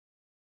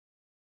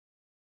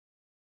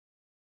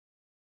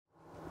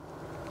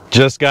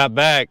Just got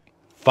back,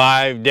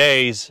 5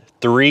 days,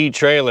 3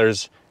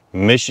 trailers,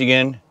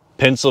 Michigan,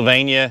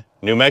 Pennsylvania,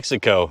 New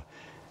Mexico.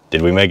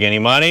 Did we make any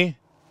money?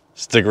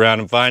 Stick around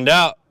and find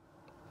out.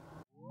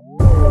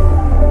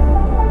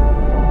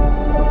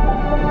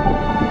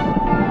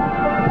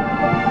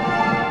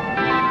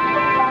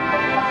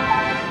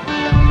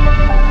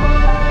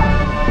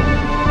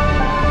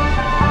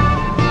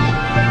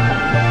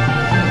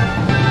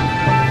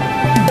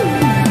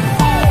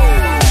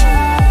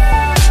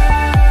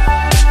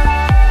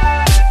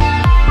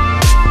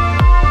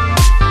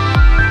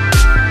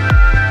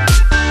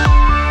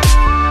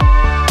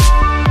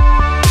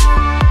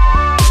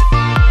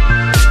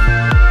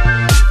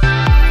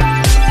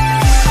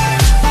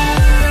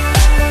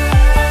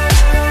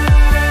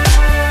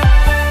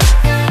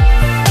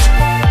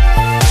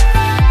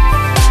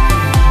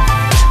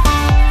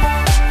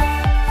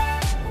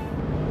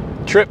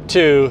 Trip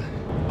to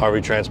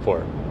RV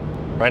Transport.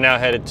 Right now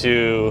headed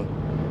to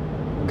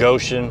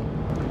Goshen,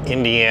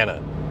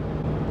 Indiana.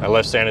 I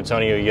left San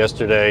Antonio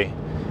yesterday,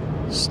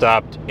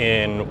 stopped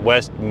in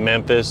West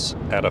Memphis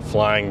at a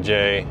Flying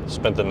J,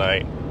 spent the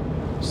night,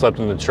 slept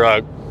in the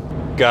truck,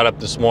 got up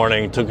this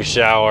morning, took a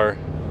shower,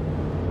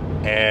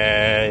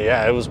 and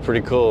yeah, it was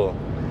pretty cool.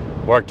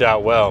 Worked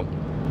out well.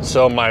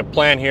 So my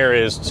plan here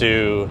is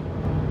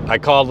I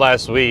called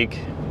last week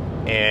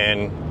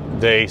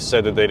and they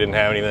said that they didn't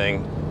have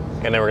anything,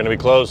 and they were going to be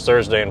closed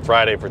Thursday and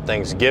Friday for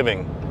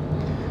Thanksgiving.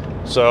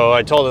 So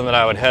I told them that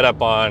I would head up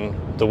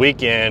on the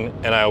weekend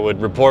and I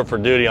would report for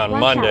duty on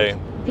Monday,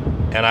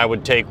 and I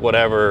would take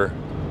whatever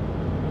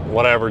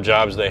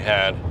jobs they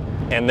had,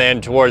 and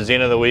then towards the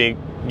end of the week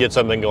get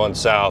something going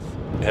south,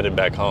 headed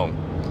back home.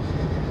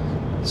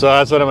 So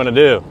that's what I'm going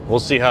to do.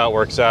 We'll see how it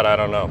works out. I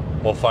don't know.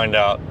 We'll find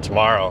out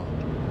tomorrow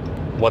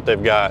what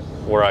they've got,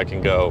 where I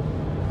can go,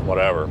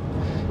 whatever.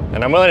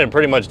 And I'm willing to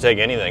pretty much take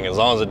anything as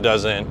long as it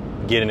doesn't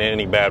get in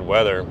any bad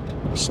weather,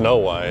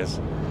 snow-wise.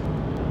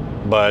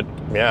 But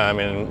yeah, I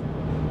mean,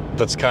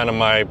 that's kind of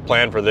my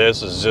plan for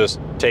this, is just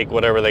take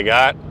whatever they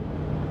got,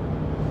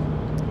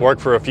 work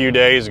for a few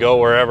days, go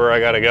wherever I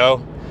gotta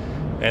go,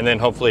 and then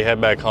hopefully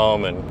head back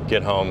home and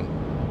get home,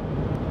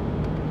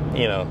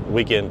 you know,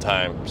 weekend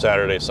time,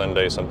 Saturday,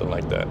 Sunday, something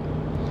like that.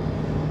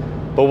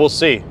 But we'll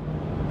see.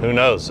 Who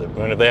knows?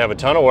 If they have a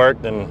ton of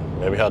work, then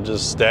maybe I'll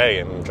just stay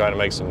and try to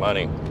make some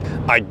money.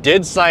 I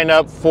did sign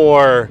up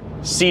for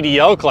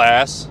CDL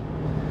class,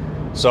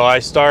 so I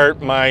start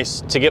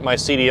to get my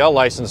CDL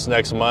license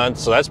next month,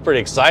 so that's pretty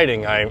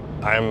exciting.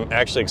 I'm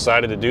actually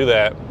excited to do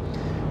that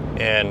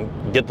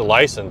and get the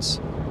license,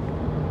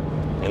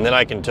 and then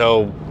I can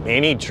tow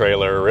any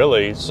trailer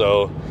really,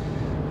 so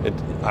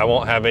I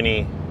won't have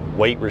any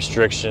weight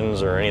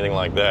restrictions or anything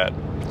like that.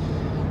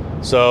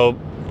 So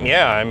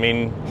yeah, I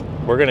mean,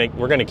 we're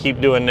gonna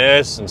keep doing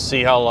this and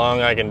see how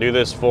long I can do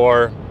this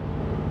for.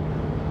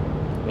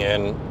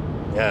 And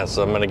yeah,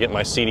 so I'm going to get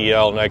my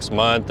CDL next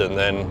month and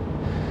then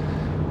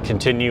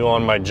continue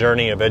on my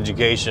journey of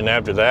education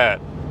after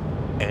that,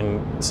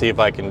 and see if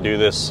I can do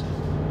this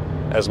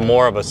as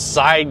more of a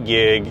side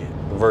gig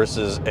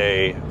versus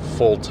a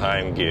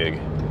full-time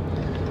gig.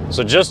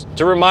 So just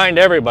to remind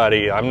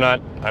everybody, I'm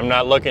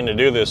not looking to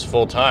do this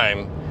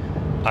full-time.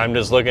 I'm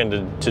just looking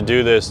to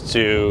do this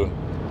to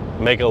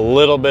make a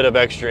little bit of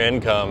extra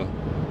income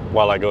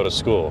while I go to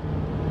school.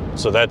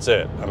 So that's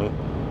it.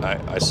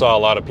 I saw a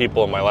lot of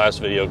people in my last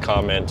video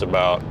comment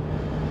about,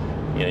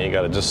 you know, you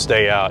got to just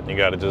stay out and you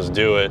got to just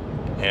do it.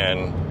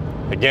 And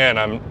again,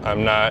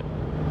 I'm not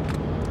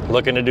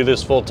looking to do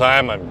this full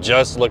time. I'm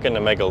just looking to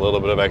make a little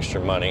bit of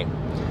extra money.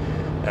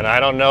 And I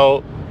don't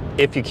know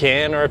if you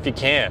can or if you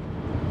can't.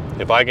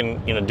 If I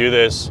can, you know, do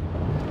this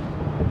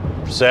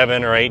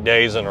 7 or 8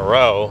 days in a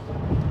row,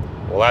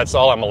 well, that's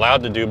all I'm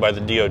allowed to do by the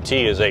DOT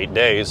is 8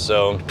 days.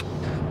 So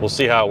we'll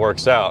see how it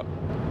works out.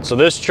 So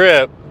this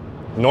trip,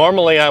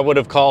 normally I would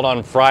have called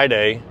on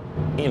Friday,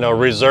 you know,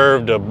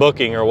 reserved a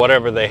booking or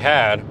whatever they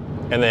had,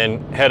 and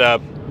then head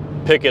up,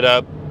 pick it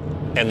up,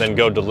 and then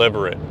go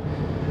deliver it.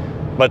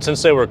 But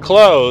since they were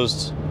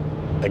closed,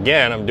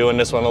 again, I'm doing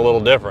this one a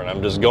little different.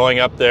 I'm just going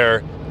up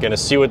there, gonna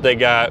see what they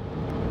got,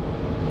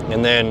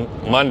 and then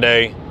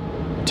Monday,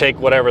 take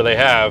whatever they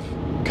have,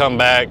 come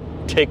back,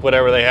 take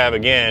whatever they have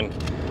again,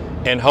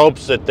 in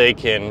hopes that they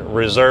can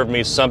reserve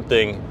me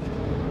something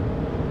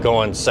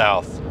going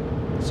south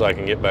so I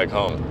can get back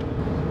home.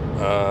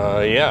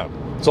 Yeah.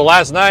 So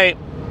last night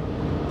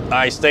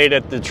I stayed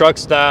at the truck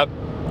stop.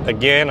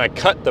 Again, I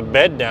cut the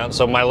bed down.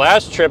 So my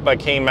last trip I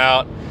came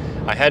out,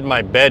 I had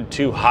my bed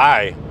too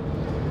high.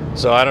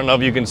 So I don't know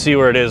if you can see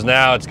where it is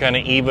now. It's kind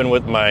of even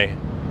with my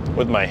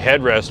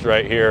headrest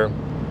right here.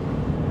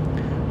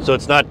 So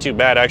it's not too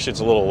bad. Actually, it's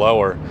a little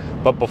lower.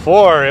 But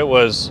before it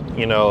was,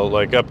 you know,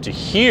 like up to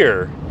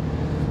here.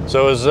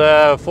 So it was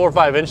 4 or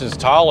 5 inches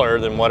taller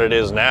than what it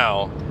is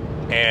now.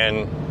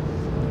 And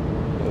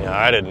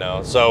I didn't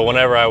know. So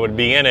whenever I would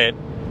be in it,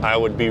 I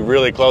would be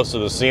really close to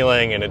the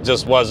ceiling, and it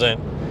just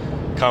wasn't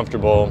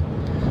comfortable.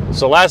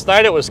 So last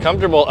night it was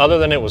comfortable, other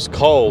than it was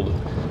cold.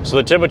 So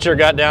the temperature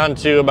got down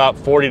to about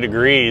 40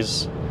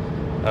 degrees,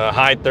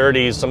 high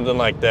 30s, something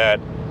like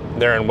that.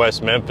 there in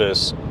West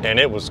Memphis, and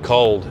it was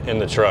cold in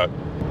the truck.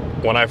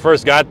 When I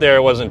first got there,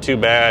 it wasn't too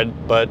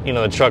bad, but you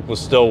know, the truck was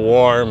still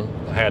warm.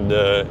 I had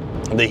the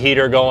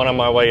heater going on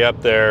my way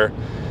up there,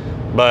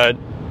 but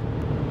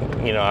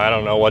you know, I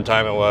don't know what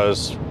time it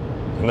was.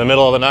 In the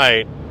middle of the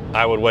night,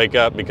 I would wake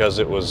up because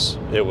it was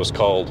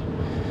cold.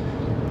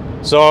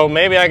 So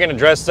maybe I can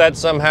address that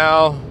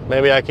somehow.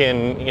 Maybe I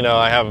can, you know,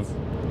 I have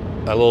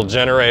a little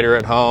generator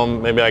at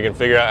home. Maybe I can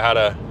figure out how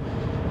to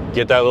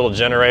get that little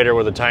generator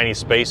with a tiny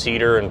space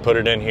heater and put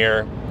it in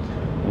here.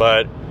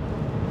 But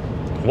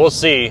we'll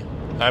see.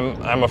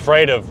 I'm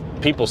afraid of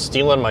people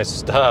stealing my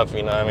stuff,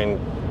 you know. I mean,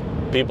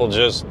 people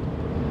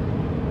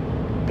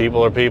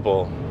are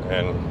people,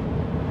 and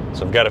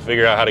so I've got to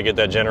figure out how to get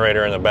that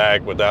generator in the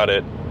back without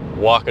it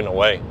walking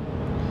away.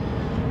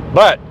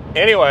 But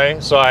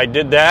anyway, so I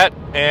did that,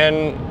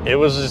 and it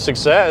was a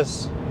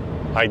success.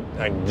 I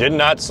did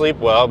not sleep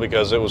well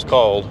because it was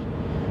cold,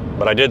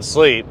 but I did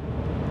sleep,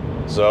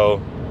 so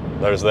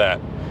there's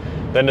that.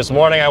 Then this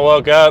morning I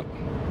woke up,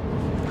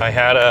 I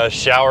had a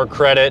shower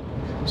credit.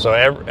 So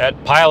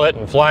at Pilot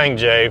and Flying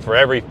J, for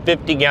every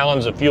 50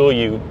 gallons of fuel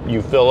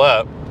you fill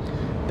up,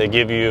 they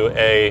give you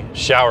a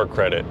shower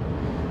credit.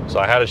 So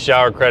I had a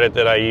shower credit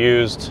that I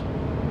used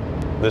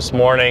this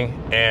morning,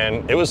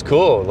 and it was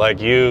cool. Like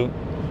you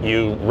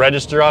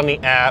register on the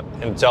app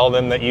and tell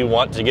them that you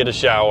want to get a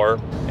shower,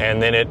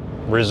 and then it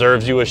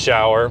reserves you a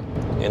shower,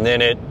 and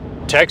then it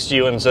texts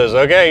you and says,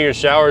 okay, your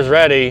shower's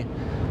ready.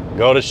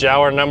 Go to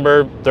shower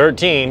number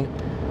 13,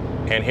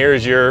 and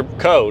here's your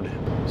code.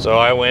 So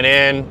I went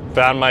in,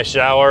 found my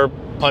shower,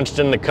 punched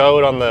in the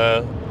code on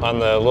the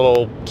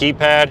little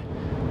keypad,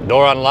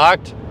 door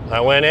unlocked. I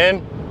went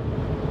in,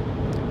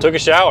 took a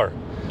shower.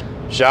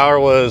 Shower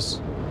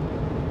was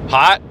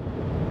hot.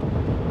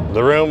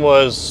 The room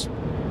was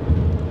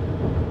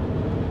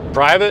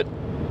private,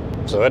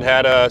 so it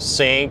had a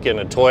sink and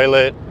a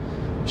toilet,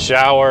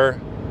 shower,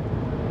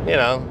 you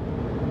know,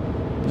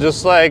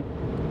 just like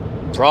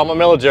for all my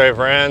military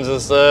friends,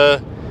 it's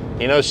the,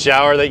 you know,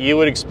 shower that you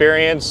would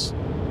experience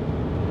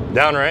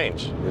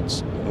downrange.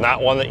 It's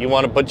not one that you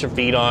want to put your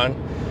feet on.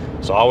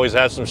 So always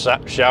have some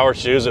shower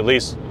shoes, at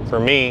least for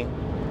me.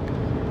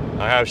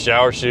 I have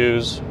shower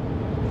shoes,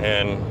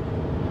 and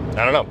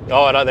I don't know.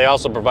 Oh, and they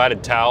also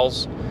provided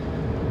towels.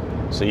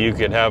 So you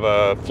could have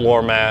a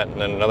floor mat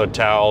and then another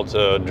towel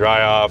to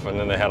dry off, and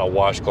then they had a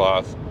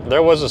washcloth.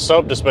 There was a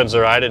soap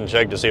dispenser. I didn't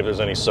check to see if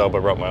there's any soap. I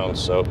brought my own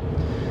soap.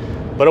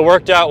 But it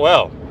worked out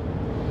well.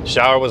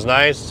 Shower was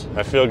nice.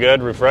 I feel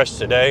good, refreshed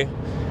today.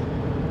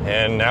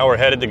 And now we're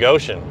headed to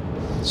Goshen.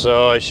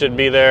 So I should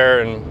be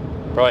there in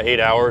probably 8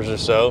 hours or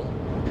so.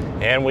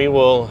 And we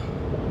will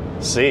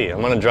see.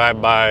 I'm gonna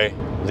drive by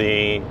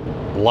the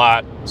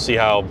lot, see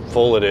how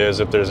full it is,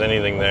 if there's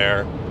anything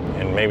there.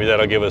 And maybe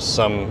that'll give us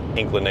some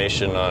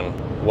inclination on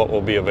what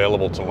will be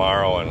available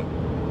tomorrow, and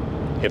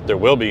if there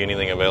will be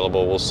anything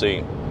available, we'll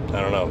see.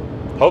 I don't know.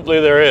 Hopefully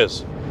there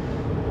is.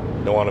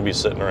 Don't want to be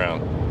sitting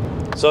around.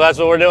 So that's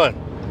what we're doing.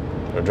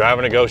 We're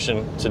driving to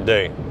Goshen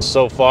today.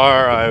 So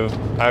far,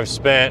 I've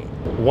spent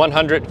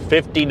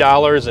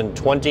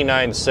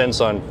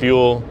 $150.29 on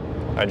fuel.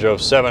 I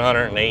drove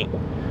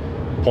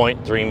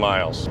 708.3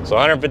 miles. So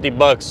 150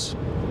 bucks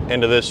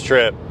into this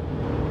trip.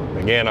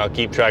 Again, I'll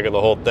keep track of the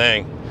whole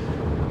thing.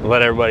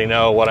 Let everybody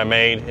know what I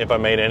made, if I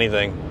made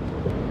anything.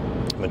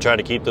 I'm gonna try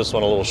to keep this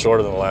one a little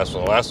shorter than the last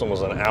one. The last one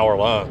was an hour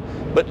long.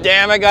 But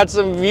damn, I got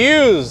some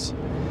views.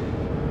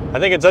 I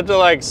think it's up to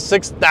like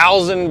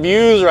 6,000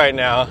 views right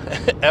now.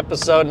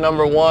 Episode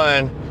number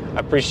 1. I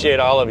appreciate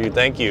all of you.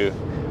 Thank you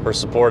for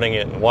supporting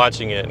it and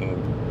watching it and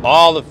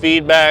all the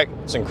feedback.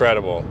 It's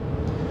incredible.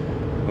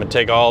 I'm gonna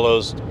take all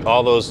those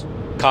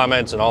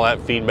comments and all that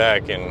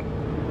feedback and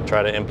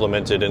try to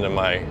implement it into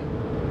my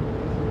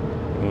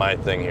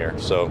thing here.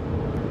 So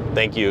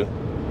thank you.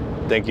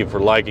 Thank you for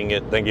liking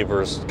it. Thank you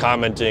for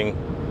commenting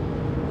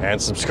and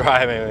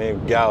subscribing. I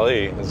mean,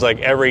 golly, it's like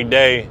every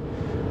day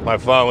my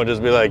phone would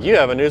just be like, you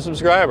have a new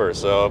subscriber.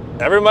 So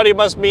everybody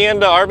must be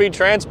into RV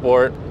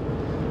transport.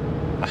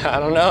 I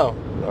don't know,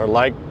 or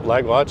like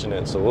watching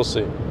it, so we'll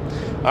see.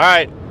 All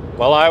right,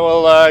 well, I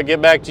will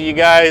get back to you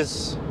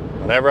guys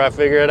whenever I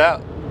figure it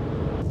out.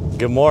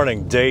 Good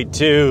morning, day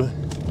 2.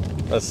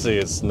 Let's see,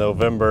 it's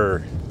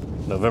November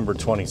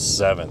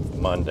 27th,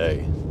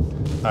 Monday.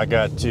 I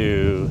got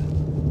to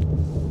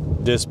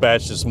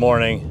dispatch this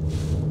morning,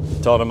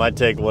 told them I'd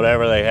take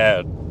whatever they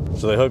had.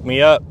 So they hooked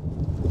me up.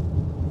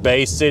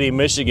 Bay City,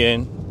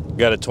 Michigan,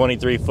 got a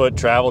 23-foot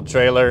travel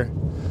trailer,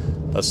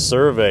 a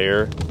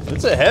Surveyor.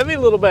 It's a heavy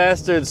little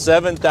bastard,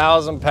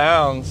 7,000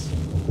 pounds.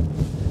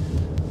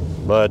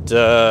 But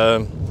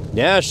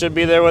yeah, should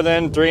be there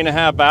within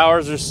 3.5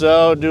 hours or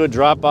so, do a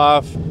drop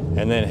off,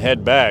 and then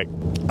head back.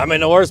 I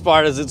mean, the worst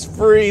part is it's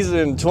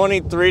freezing,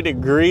 23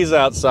 degrees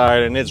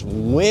outside, and it's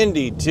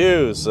windy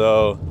too,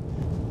 so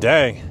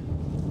dang.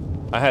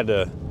 I had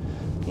to,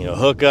 you know,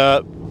 hook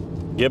up,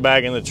 get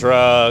back in the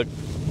truck,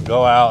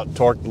 go out,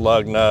 torque the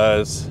lug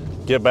nuts,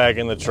 get back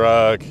in the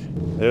truck.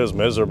 It was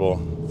miserable,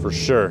 for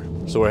sure.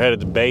 So we're headed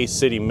to Bay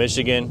City,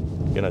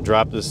 Michigan. Gonna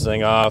drop this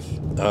thing off.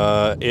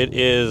 It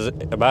is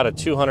about a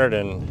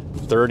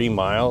 230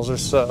 miles or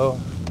so.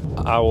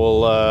 I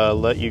will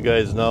let you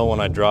guys know when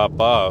I drop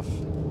off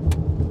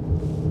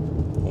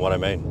what I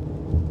made.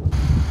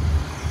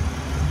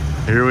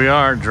 Here we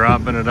are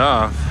dropping it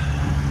off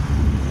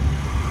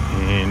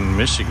in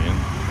Michigan.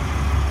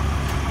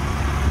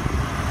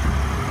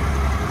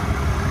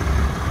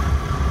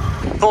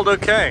 Pulled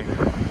okay.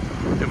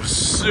 It was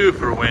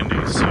super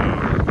windy, so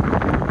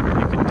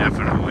you can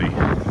definitely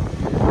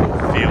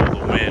feel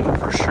the wind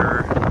for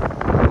sure.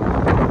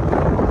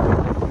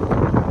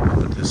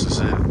 But this is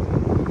it.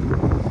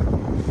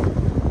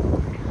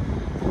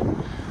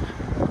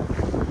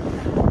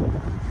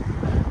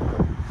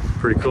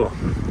 Pretty cool.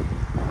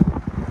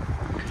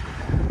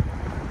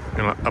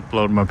 Gonna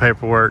upload my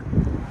paperwork,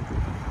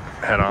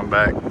 head on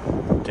back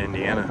to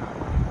Indiana.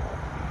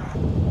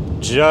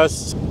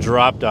 Just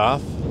dropped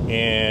off,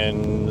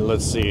 and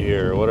let's see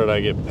here, what did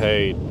I get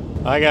paid?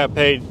 I got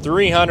paid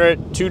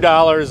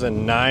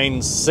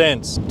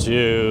 $302.09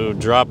 to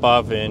drop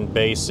off in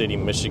Bay City,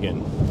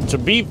 Michigan. To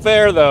be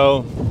fair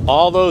though,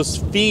 all those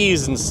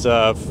fees and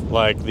stuff,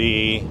 like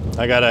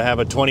I gotta have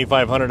a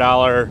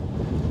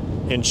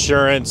 $2,500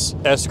 insurance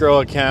escrow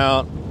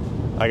account,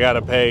 I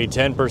gotta pay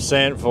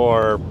 10%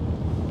 for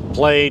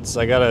plates,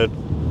 I gotta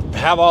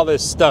have all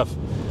this stuff.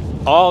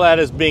 All that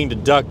is being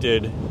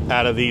deducted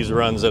out of these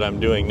runs that I'm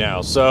doing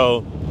now.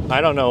 So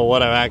I don't know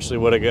what I actually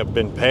would have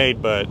been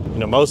paid, but you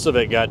know, most of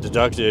it got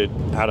deducted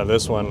out of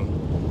this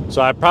one.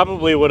 So I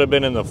probably would have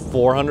been in the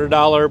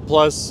 $400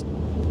 plus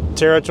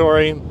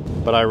territory,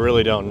 but I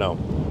really don't know.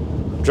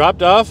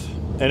 Dropped off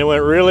and it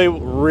went really,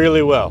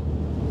 really well.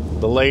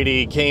 The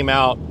lady came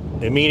out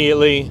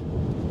immediately.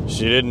 I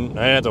didn't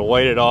have to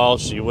wait at all.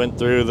 She went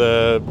through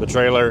the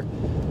trailer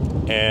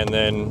and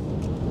then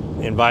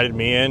invited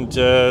me in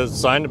to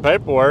sign the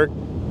paperwork,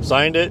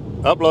 signed it,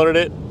 uploaded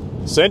it,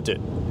 sent it.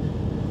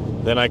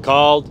 Then I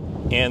called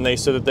and they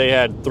said that they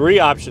had 3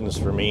 options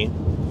for me.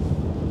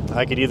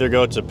 I could either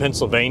go to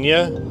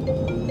Pennsylvania.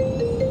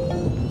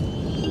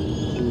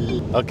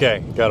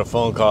 Okay, got a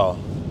phone call.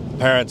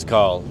 Parents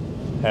called,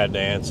 had to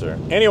answer.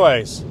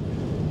 Anyways,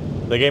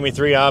 they gave me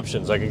 3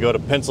 options. I could go to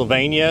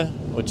Pennsylvania,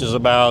 which is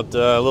about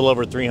a little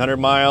over 300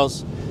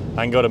 miles.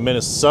 I can go to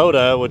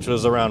Minnesota, which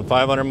was around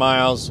 500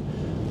 miles,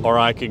 or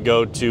I could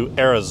go to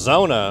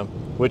Arizona,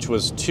 which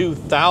was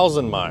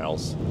 2,000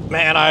 miles.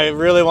 Man, I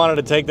really wanted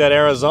to take that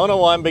Arizona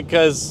one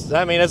because,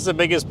 I mean, it's the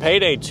biggest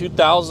payday,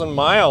 2,000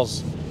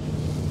 miles.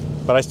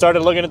 But I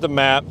started looking at the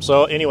map.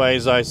 So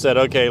anyways, I said,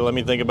 okay, let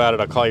me think about it.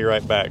 I'll call you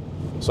right back.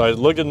 So I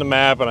looked at the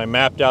map and I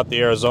mapped out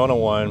the Arizona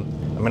one.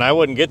 I mean, I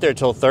wouldn't get there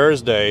till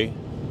Thursday.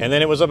 And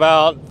then it was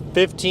about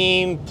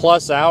 15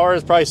 plus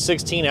hours, probably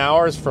 16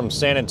 hours from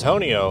San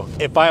Antonio.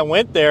 If I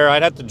went there,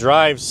 I'd have to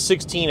drive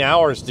 16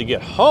 hours to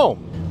get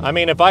home. I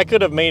mean, if I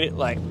could have made it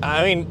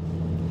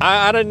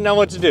I didn't know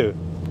what to do.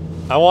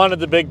 I wanted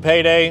the big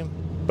payday,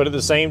 but at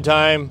the same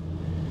time,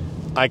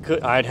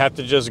 I'd have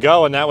to just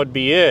go and that would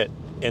be it.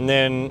 And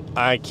then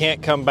I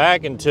can't come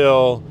back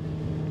until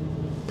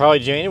probably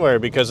January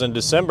because in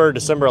December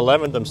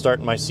 11th, I'm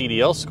starting my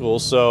CDL school.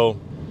 So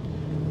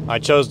I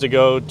chose to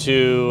go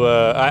to,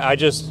 I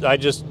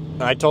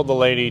told the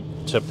lady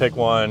to pick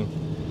one,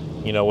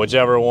 you know,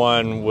 whichever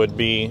one would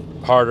be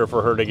harder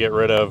for her to get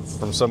rid of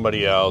from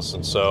somebody else.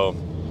 And so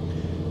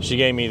she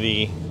gave me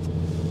the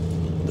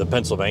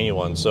Pennsylvania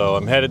one. So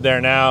I'm headed there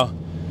now,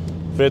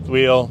 5th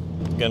wheel,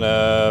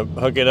 gonna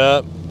hook it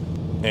up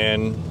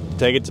and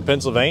take it to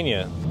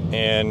Pennsylvania.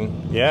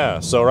 And yeah,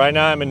 so right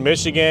now I'm in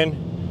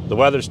Michigan. The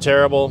weather's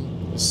terrible,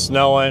 it's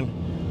snowing.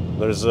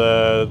 There's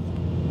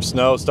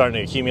snow starting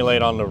to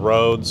accumulate on the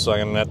roads, so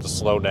I'm gonna have to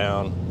slow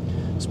down.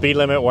 Speed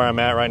limit where I'm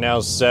at right now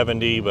is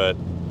 70, but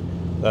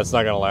that's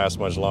not gonna last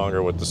much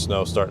longer with the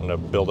snow starting to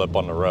build up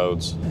on the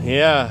roads.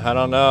 Yeah, I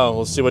don't know.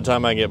 We'll see what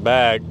time I get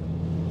back.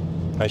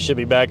 I should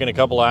be back in a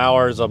couple of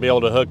hours. I'll be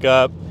able to hook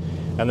up,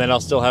 and then I'll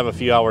still have a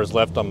few hours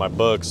left on my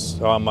books,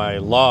 or on my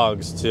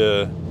logs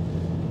to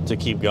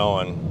keep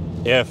going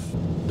if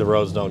the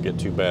roads don't get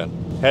too bad.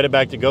 Headed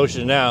back to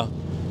Goshen now.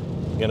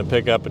 Gonna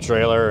pick up a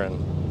trailer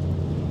and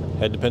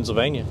head to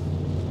Pennsylvania.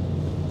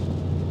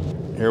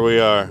 Here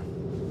we are,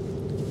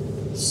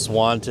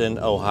 Swanton,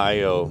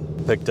 Ohio.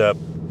 Picked up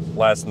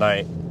last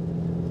night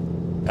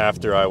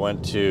after I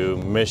went to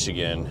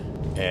Michigan,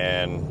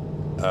 and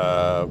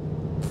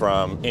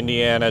from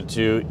Indiana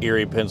to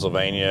Erie,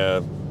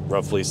 Pennsylvania,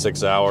 roughly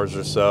 6 hours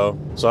or so.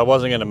 So I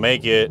wasn't gonna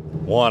make it.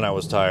 1, I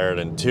was tired,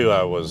 and 2,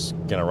 I was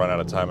gonna run out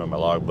of time in my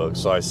logbook.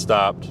 So I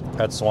stopped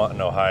at Swanton,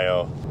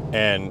 Ohio,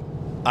 and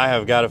I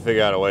have got to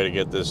figure out a way to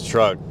get this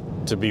truck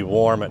to be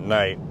warm at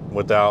night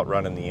without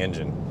running the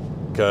engine,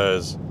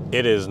 because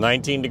it is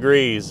 19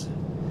 degrees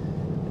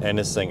and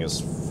this thing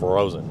is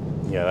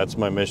frozen. Yeah, that's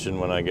my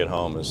mission when I get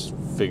home, is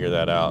figure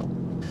that out.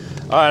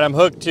 All right, I'm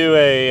hooked to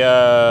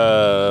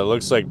a,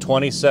 looks like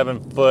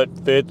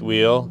 27-foot 5th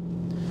wheel,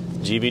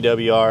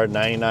 GVWR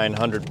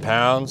 9,900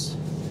 pounds.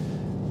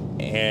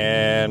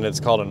 And it's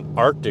called an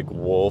Arctic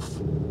Wolf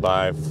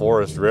by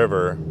Forest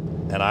River.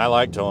 And I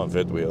like towing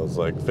 5th wheels.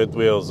 Like, 5th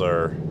wheels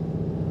are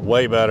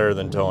way better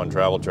than towing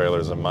travel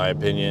trailers in my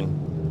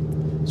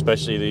opinion,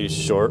 especially these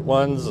short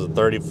ones, the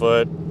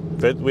 30-foot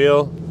fifth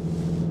wheel.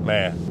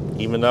 Man,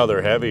 even though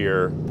they're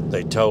heavier,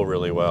 they tow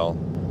really well.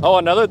 Oh,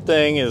 another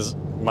thing is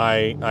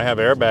I have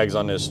airbags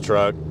on this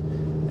truck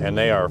and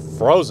they are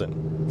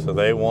frozen, so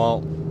they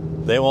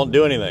won't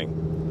do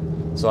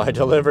anything. So I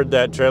delivered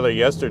that trailer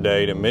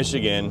yesterday to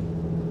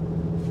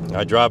Michigan.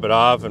 I drop it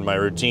off and my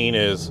routine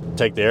is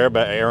take the air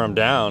them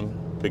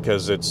down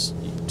because it's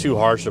too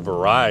harsh of a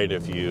ride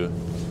if you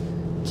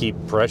keep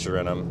pressure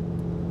in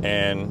them.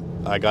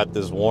 And I got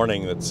this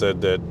warning that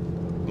said that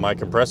my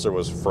compressor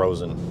was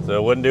frozen, so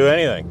it wouldn't do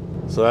anything.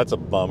 So that's a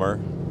bummer.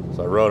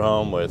 So I rode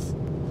home with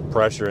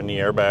pressure in the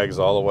airbags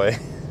all the way.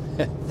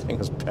 Thing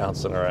was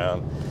bouncing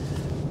around.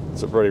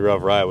 It's a pretty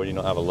rough ride when you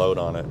don't have a load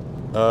on it.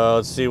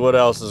 Let's see what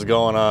else is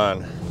going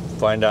on.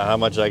 Find out how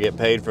much I get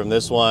paid from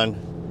this one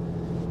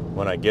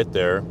when I get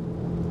there.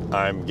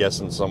 I'm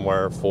guessing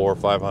somewhere $400 or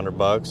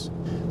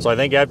 $500. So I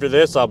think after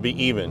this I'll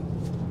be even.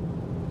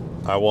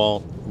 I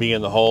won't be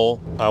in the hole.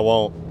 I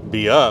won't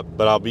be up,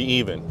 but I'll be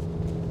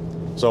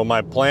even. So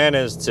my plan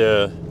is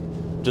to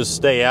just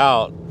stay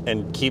out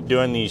and keep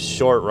doing these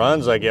short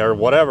runs I get, or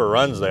whatever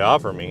runs they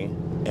offer me,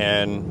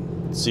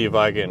 and see if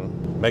I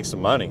can make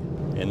some money.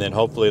 And then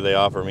hopefully they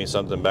offer me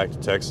something back to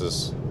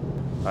Texas.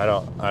 I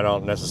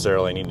don't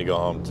necessarily need to go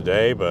home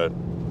today, but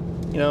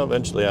you know,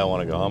 eventually I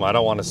want to go home. I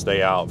don't want to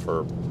stay out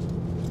for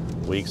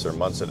weeks or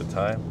months at a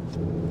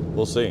time.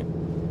 We'll see.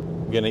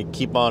 I'm gonna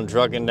keep on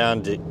trucking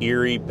down to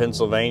Erie,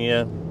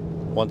 Pennsylvania.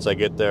 Once I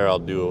get there, I'll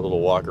do a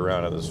little walk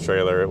around in this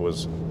trailer. It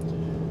was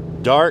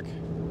dark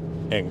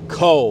and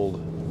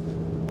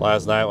cold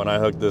last night when I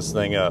hooked this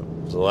thing up.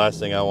 So the last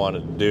thing I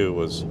wanted to do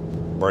was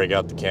break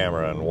out the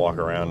camera and walk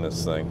around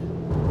this thing.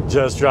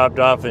 Just dropped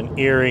off in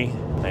Erie.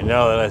 I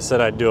know that I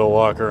said I'd do a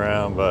walk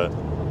around, but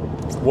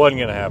it wasn't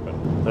gonna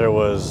happen. There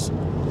was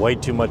way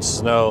too much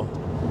snow.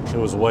 It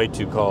was way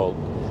too cold.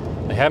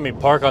 They had me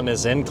park on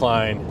this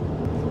incline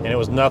and it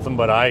was nothing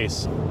but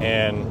ice.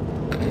 And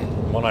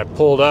when I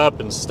pulled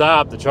up and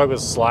stopped, the truck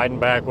was sliding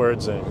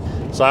backwards.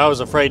 And so I was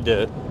afraid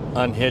to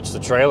unhitch the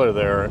trailer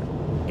there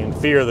in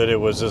fear that it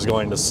was just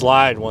going to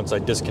slide once I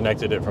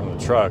disconnected it from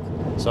the truck.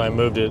 So I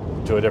moved it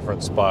to a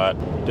different spot,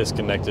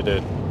 disconnected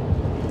it,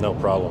 no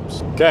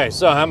problems. Okay,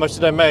 so how much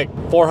did I make?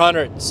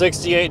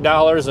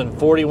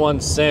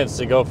 $468.41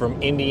 to go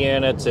from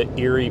Indiana to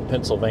Erie,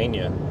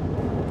 Pennsylvania.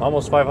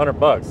 Almost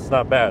 $500, it's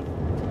not bad.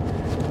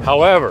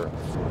 However,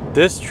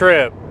 this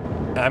trip,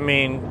 I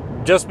mean,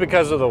 just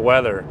because of the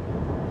weather,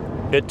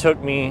 it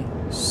took me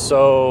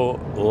so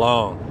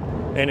long.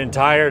 An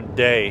entire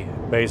day,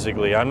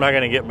 basically. I'm not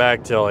gonna get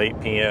back till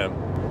 8 p.m.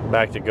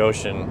 back to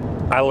Goshen.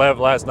 I left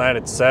last night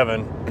at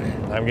 7.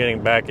 I'm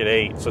getting back at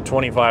 8, so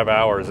 25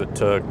 hours it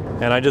took.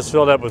 And I just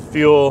filled up with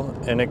fuel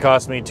and it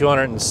cost me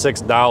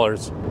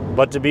 $206.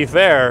 But to be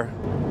fair,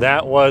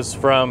 that was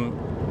from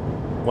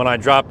when I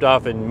dropped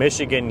off in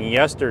Michigan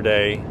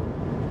yesterday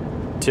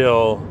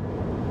till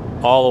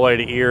all the way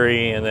to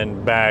Erie and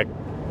then back,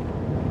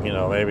 you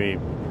know, maybe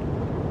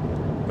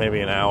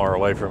an hour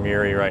away from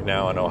Erie right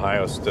now in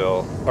Ohio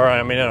still. Or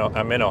I mean,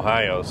 I'm in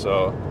Ohio,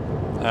 so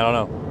I don't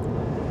know.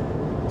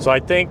 So I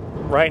think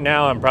right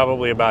now I'm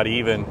probably about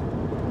even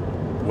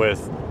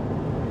with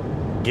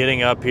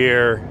getting up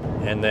here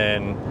and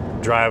then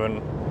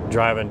driving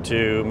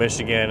to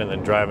Michigan and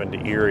then driving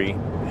to Erie.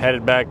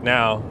 Headed back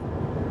now.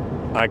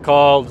 I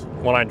called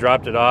when I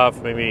dropped it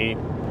off maybe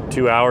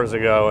 2 hours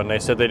ago and they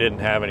said they didn't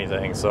have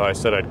anything. So I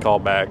said I'd call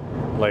back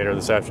later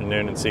this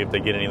afternoon and see if they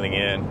get anything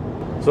in.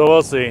 So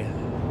we'll see.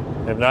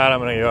 If not, I'm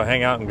gonna go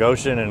hang out in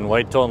Goshen and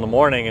wait till in the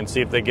morning and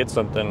see if they get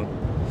something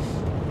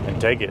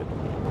and take it.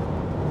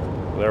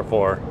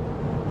 Therefore,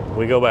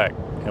 we go back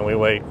and we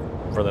wait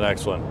for the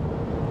next one,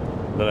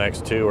 the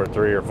next 2 or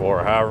 3 or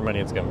 4, however many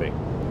it's gonna be.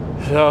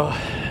 So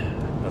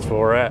that's where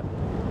we're at.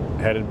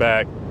 Headed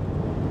back.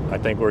 I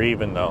think we're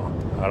even though.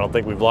 I don't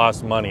think we've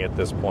lost money at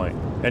this point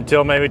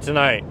until maybe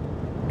tonight,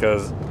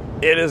 because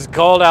it is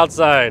cold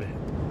outside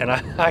and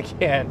I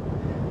can't.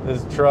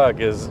 This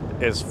truck is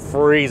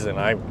freezing.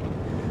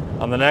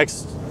 On the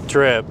next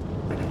trip,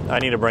 I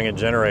need to bring a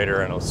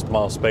generator and a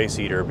small space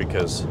heater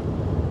because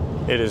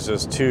it is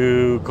just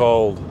too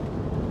cold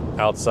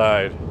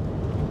outside.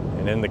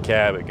 And in the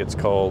cab, it gets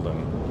cold,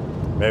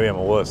 and maybe I'm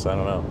a wuss, I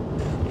don't know.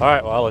 All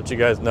right, well, I'll let you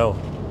guys know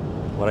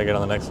when I get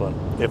on the next one,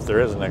 if there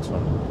is a next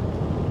one.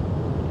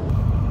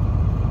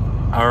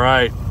 All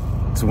right,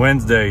 it's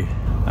Wednesday.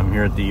 I'm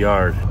here at the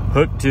yard.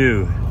 Hook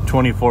 2,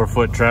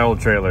 24-foot travel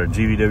trailer,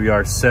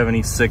 GVWR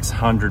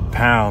 7,600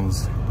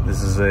 pounds.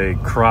 This is a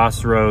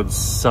Crossroads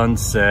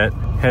Sunset,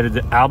 headed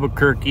to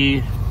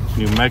Albuquerque,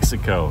 New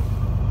Mexico.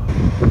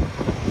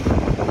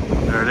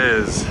 There it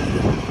is,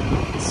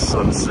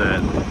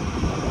 Sunset.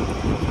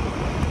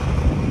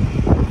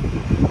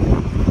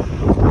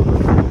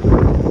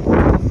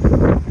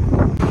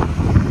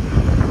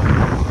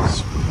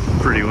 It's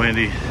pretty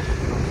windy.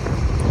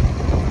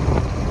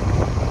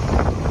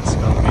 That's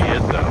gonna be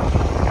it though.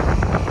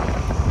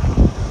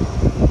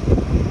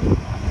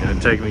 It's gonna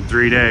take me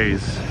 3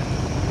 days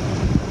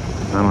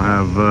I don't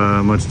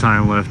have much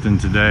time left in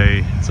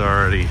today. It's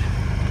already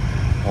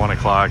 1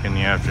 o'clock in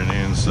the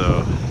afternoon,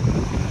 so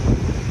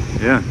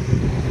yeah,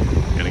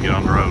 gonna get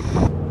on the road.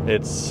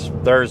 It's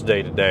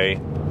Thursday today,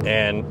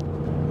 and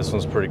this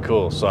one's pretty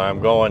cool. So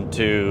I'm going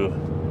to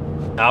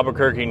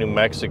Albuquerque, New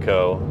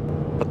Mexico,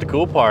 but the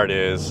cool part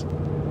is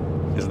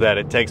that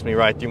it takes me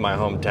right through my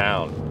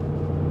hometown.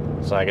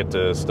 So I get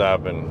to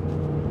stop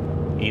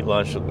and eat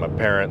lunch with my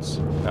parents.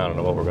 I don't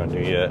know what we're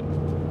gonna do yet.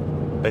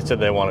 They said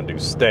they want to do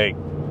steak,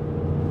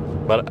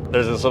 but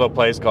there's this little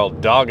place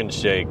called Dog and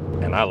Shake,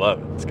 and I love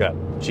it. It's got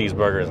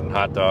cheeseburgers and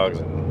hot dogs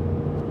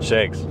and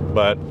shakes,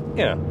 but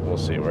yeah, we'll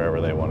see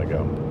wherever they want to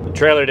go. The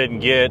trailer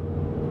didn't get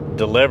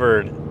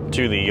delivered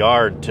to the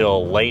yard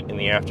till late in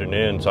the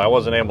afternoon, so I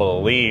wasn't able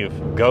to leave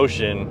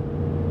Goshen,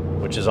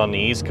 which is on the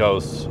East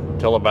Coast,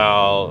 till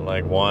about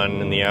like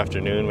 1 in the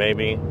afternoon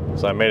maybe.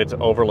 So I made it to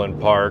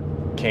Overland Park,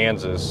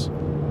 Kansas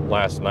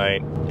last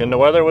night, and the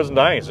weather was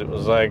nice. It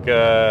was like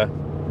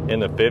in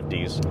the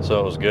 50s, so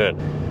it was good.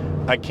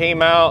 I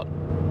came out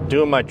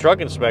doing my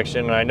truck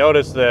inspection, and I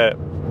noticed that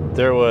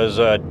there was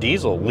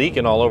diesel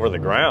leaking all over the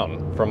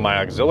ground from my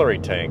auxiliary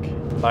tank.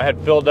 I had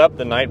filled up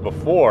the night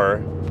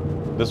before.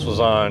 This was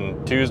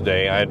on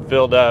Tuesday. I had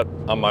filled up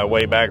on my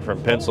way back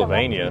from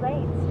Pennsylvania.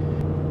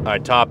 I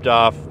topped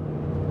off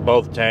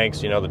both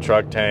tanks, you know, the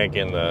truck tank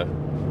and the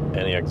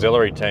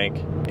auxiliary tank.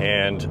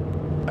 And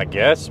I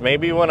guess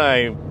maybe when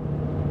I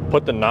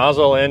put the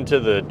nozzle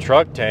into the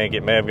truck tank,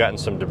 it may have gotten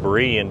some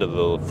debris into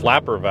the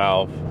flapper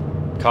valve,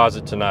 caused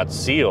it to not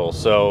seal.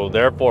 So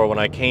therefore, when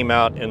I came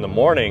out in the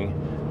morning,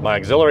 my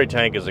auxiliary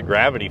tank is a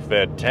gravity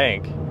fed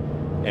tank,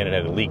 and it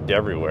had leaked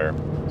everywhere.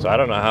 So I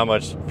don't know how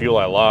much fuel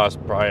I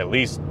lost, probably at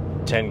least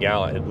 10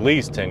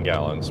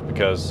 gallons,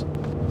 because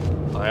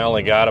I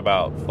only got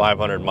about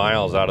 500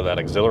 miles out of that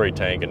auxiliary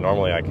tank, and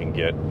normally I can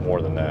get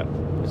more than that.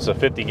 It's a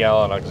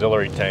 50-gallon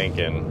auxiliary tank,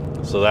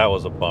 and so that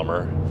was a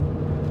bummer.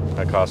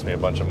 That cost me a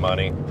bunch of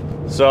money.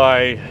 So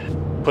I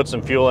put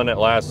some fuel in it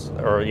last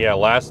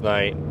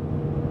night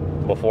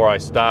before I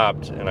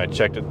stopped, and I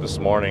checked it this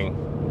morning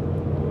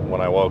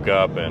when I woke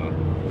up,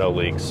 and no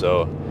leaks.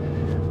 So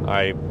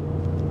I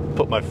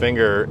put my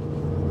finger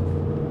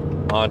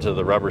onto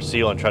the rubber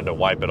seal and tried to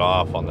wipe it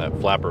off on that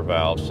flapper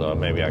valve, so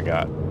maybe I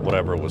got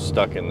whatever was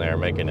stuck in there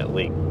making it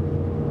leak.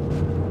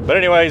 But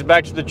anyways,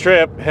 back to the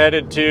trip,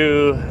 headed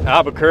to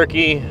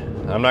Albuquerque.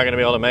 I'm not gonna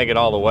be able to make it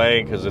all the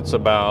way because it's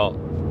about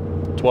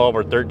 12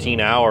 or 13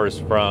 hours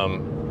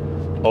from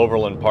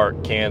Overland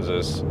Park,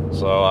 Kansas.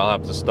 So I'll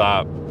have to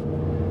stop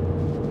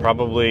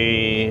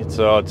probably.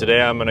 So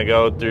today I'm gonna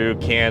go through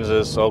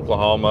Kansas,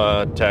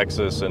 Oklahoma,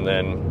 Texas, and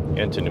then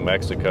into New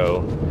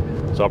Mexico.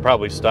 So I'll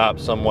probably stop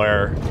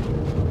somewhere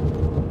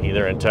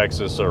either in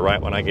Texas or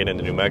right when I get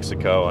into New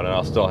Mexico, and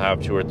I'll still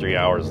have 2 or 3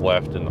 hours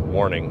left in the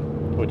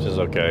morning, which is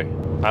okay.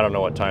 I don't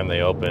know what time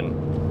they open,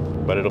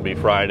 but it'll be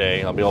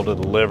Friday. I'll be able to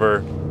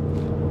deliver.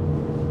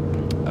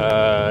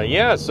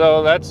 Yeah,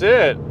 so that's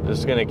it.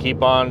 Just gonna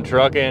keep on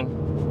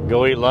trucking,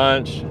 go eat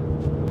lunch.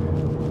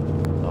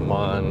 I'm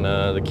on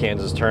the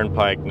Kansas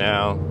Turnpike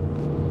now.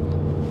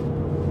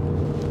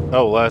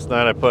 Oh, last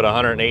night I put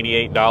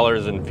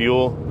 $188 in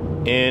fuel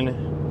in,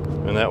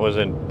 and that was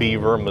in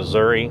Beaver,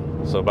 Missouri.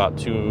 So about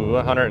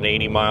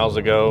 280 miles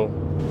ago.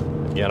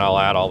 Again, I'll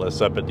add all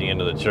this up at the end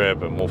of the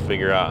trip, and we'll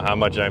figure out how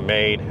much I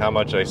made, how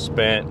much I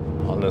spent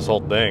on this whole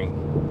thing.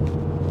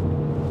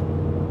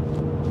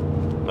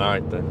 All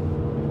right then.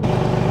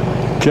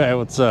 Okay,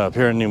 what's up?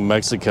 Here in New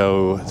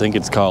Mexico, I think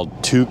it's called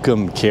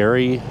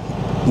Tucumcari,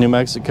 New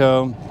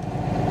Mexico.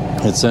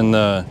 It's in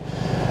the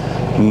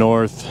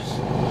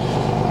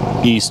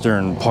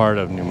northeastern part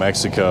of New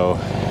Mexico,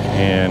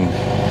 and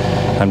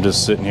I'm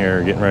just sitting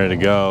here getting ready to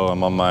go.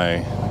 I'm on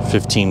my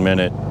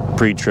 15-minute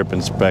pre-trip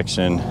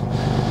inspection,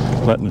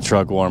 letting the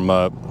truck warm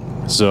up.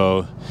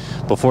 So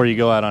before you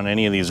go out on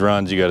any of these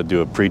runs, you got to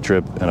do a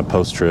pre-trip and a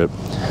post-trip.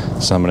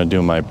 So I'm going to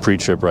do my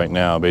pre-trip right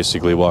now.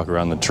 Basically walk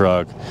around the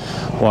truck,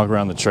 walk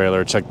around the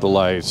trailer, check the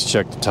lights,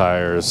 check the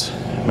tires,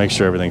 make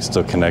sure everything's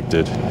still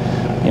connected.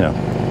 You know,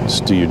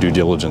 just do your due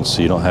diligence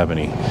so you don't have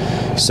any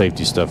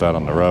safety stuff out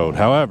on the road.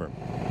 However,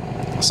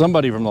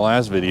 somebody from the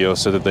last video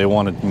said that they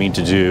wanted me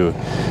to do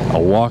a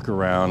walk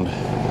around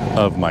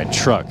of my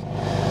truck.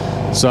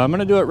 So I'm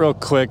gonna do it real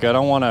quick. I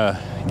don't wanna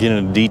get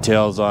into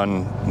details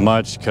on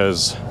much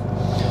because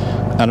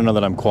I don't know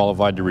that I'm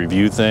qualified to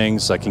review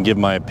things. I can give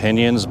my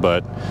opinions,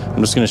 but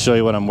I'm just gonna show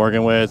you what I'm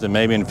working with, and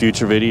maybe in a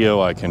future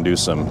video I can do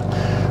some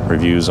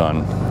reviews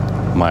on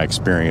my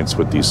experience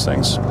with these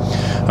things.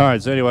 All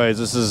right, so anyways,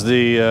 this is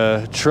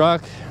the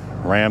truck,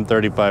 Ram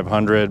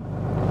 3500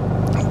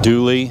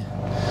 dually.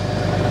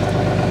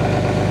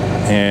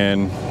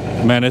 And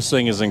man, this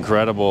thing is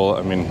incredible.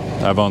 I mean,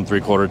 I've owned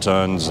 3/4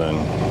 tons and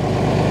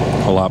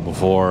a lot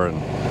before, and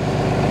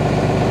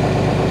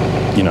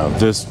you know,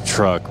 this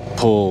truck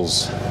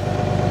pulls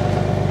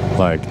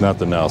like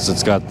nothing else.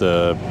 It's got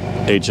the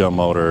HL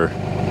motor,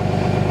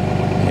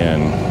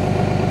 and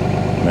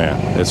man,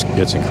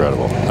 it's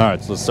incredible. All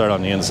right, so let's start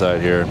on the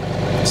inside here.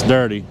 It's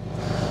dirty,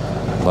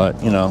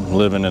 but you know,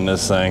 living in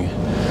this thing.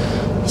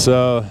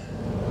 So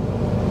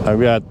I've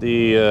got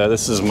the,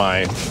 this is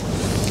my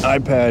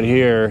iPad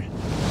here,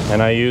 and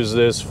I use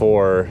this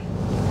for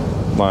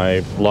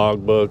my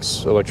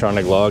logbooks,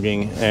 electronic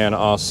logging, and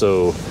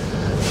also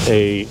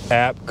a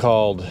app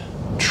called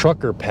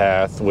Trucker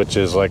Path, which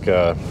is like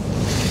a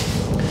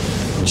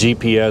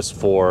GPS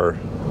for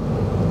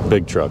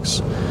big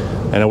trucks.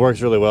 And it works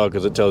really well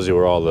because it tells you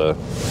where all the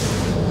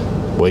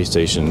way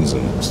stations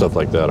and stuff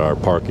like that are,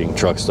 parking,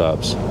 truck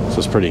stops. So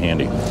it's pretty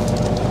handy.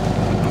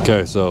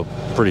 Okay, so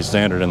pretty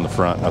standard in the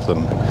front,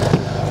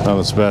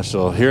 nothing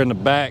special. Here in the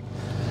back,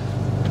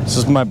 this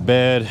is my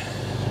bed.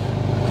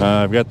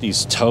 I've got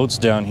these totes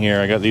down here.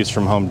 I got these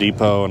from Home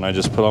Depot, and I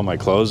just put all my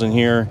clothes in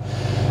here.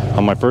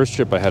 On my first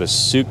trip, I had a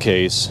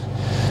suitcase,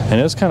 and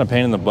it was kind of a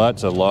pain in the butt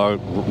to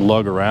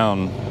lug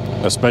around,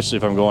 especially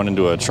if I'm going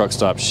into a truck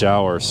stop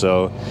shower.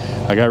 So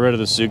I got rid of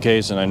the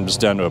suitcase, and I'm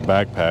just down to a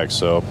backpack.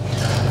 So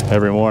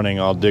every morning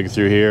I'll dig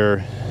through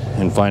here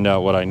and find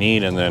out what I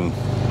need, and then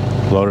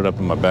load it up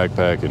in my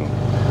backpack and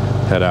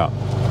head out.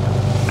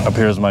 Up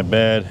here's my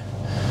bed.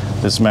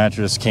 This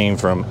mattress came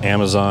from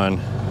Amazon.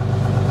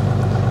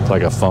 It's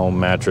like a foam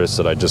mattress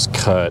that I just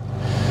cut.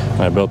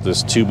 And I built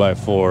this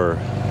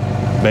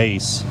 2x4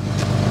 base.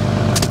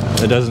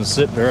 It doesn't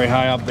sit very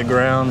high off the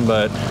ground,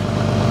 but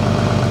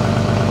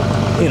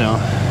you know,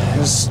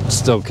 it's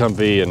still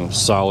comfy and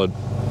solid.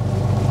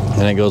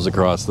 And it goes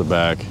across the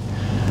back.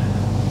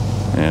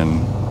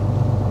 And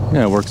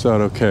yeah, it works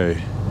out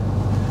okay.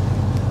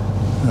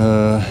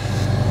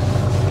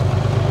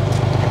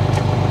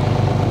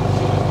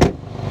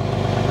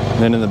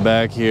 Then in the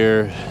back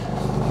here,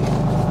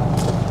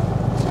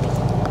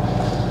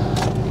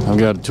 I've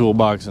got a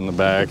toolbox in the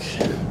back,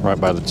 right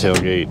by the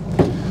tailgate.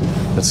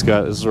 This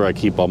is where I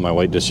keep all my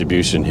weight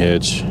distribution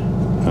hitch,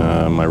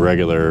 my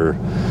regular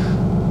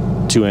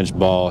 2-inch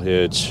ball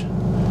hitch,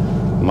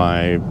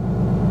 my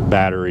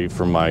battery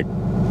for my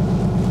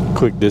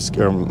quick disc,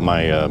 or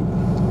my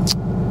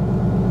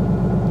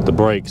the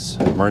brakes,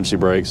 emergency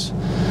brakes,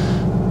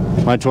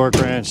 my torque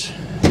wrench,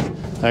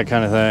 that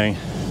kind of thing.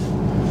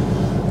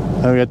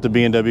 I've got the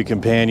B&W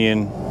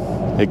Companion.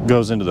 It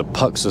goes into the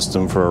puck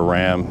system for a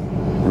ram.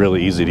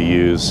 Really easy to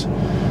use.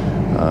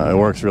 It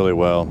works really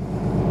well.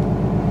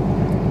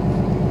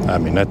 I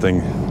mean, that thing,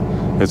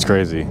 it's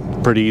crazy.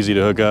 Pretty easy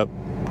to hook up,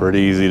 pretty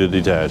easy to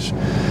detach.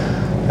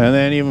 And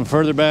then even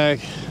further back,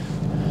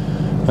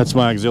 that's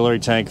my auxiliary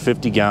tank,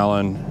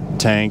 50-gallon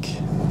tank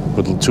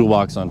with a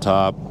toolbox on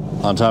top.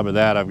 On top of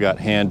that, I've got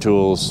hand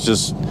tools,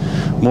 just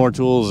more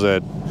tools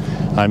that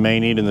I may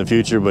need in the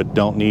future but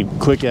don't need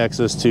quick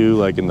access to,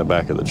 like in the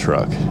back of the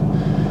truck.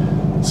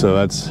 So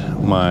that's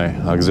my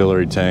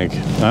auxiliary tank.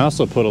 I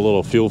also put a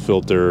little fuel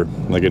filter,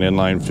 like an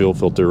inline fuel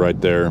filter right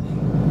there,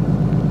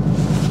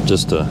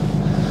 just to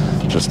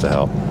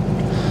help.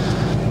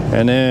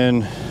 And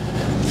then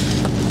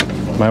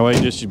my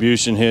weight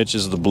distribution hitch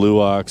is the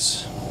Blue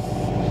Ox.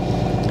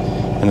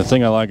 And the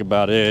thing I like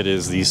about it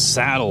is these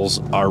saddles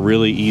are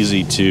really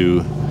easy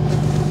to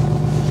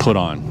put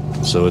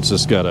on. So it's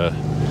just got a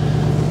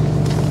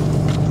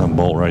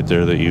bolt right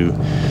there that you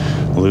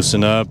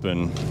loosen up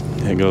and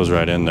it goes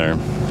right in there.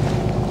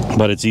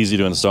 But it's easy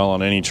to install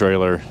on any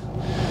trailer.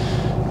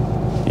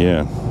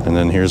 Yeah, and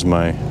then here's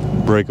my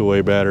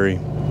breakaway battery.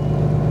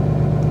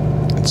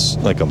 It's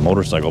like a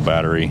motorcycle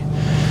battery,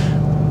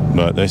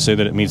 but they say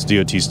that it meets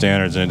DOT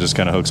standards, and it just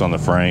kind of hooks on the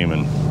frame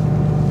and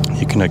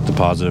you connect the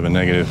positive and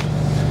negative.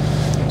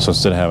 So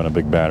instead of having a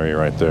big battery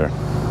right there.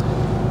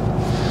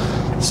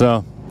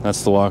 So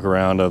that's the walk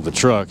around of the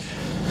truck.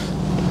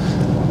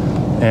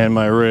 And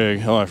my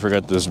rig, oh, I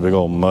forgot this big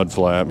old mud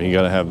flap. You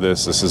gotta have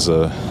this. This is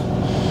a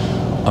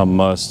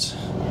must.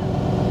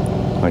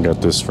 I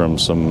got this from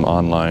some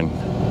online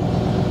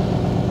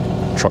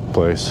truck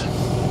place.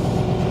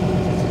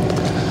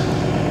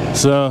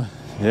 So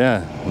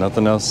yeah,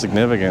 nothing else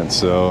significant.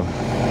 So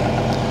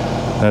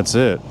that's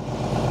it.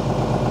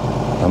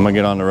 I'm gonna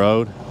get on the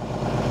road.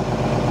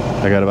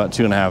 I got about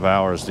 2.5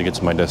 hours to get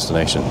to my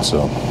destination,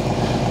 so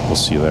we'll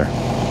see you there.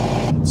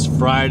 It's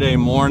Friday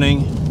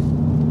morning.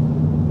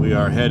 We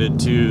are headed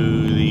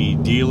to the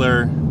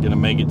dealer. Gonna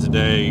make it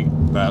today,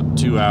 about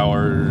 2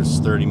 hours,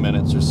 30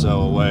 minutes or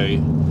so away,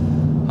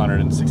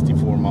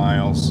 164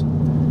 miles.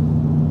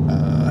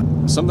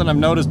 Something I've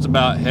noticed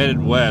about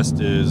headed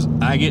west is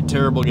I get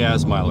terrible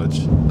gas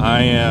mileage.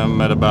 I am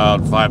at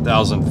about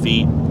 5,000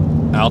 feet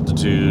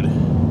altitude,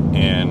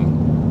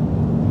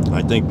 and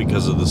I think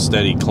because of the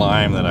steady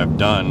climb that I've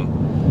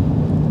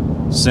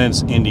done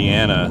since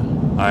Indiana,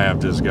 I have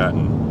just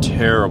gotten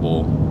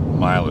terrible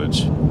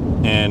mileage.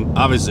 And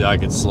obviously I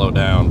could slow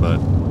down, but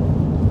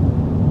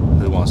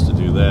who wants to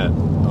do that?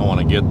 I want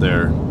to get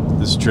there.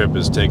 This trip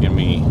has taken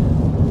me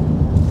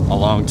a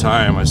long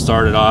time. I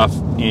started off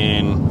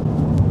in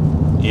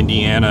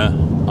Indiana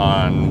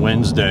on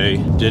Wednesday.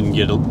 Didn't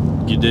get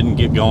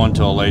going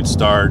till a late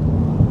start.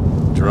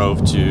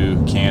 Drove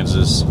to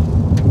Kansas,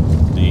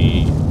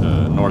 the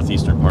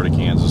northeastern part of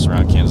Kansas,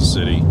 around Kansas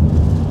City.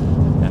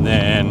 And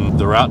then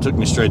the route took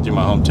me straight through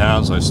my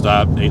hometown, so I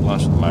stopped, ate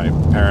lunch with my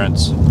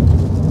parents,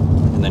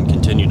 and then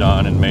continued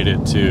on and made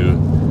it to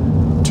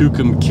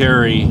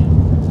Tucumcari,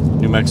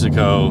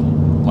 Mexico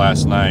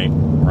last night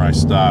where I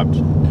stopped,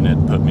 and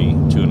it put me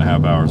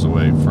 2.5 hours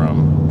away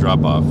from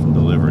drop-off and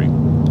delivery.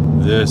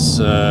 This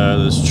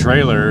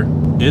trailer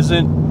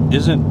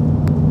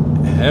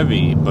isn't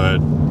heavy, but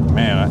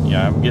man,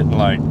 yeah, I'm getting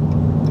like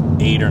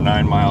 8 or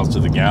 9 miles to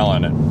the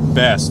gallon at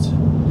best.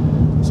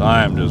 So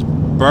I am just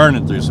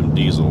burning through some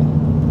diesel.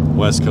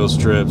 West Coast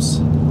trips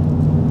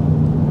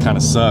kind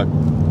of suck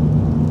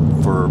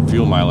for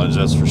fuel mileage,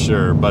 that's for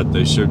sure, but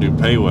they sure do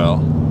pay well.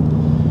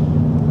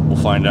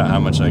 We'll find out how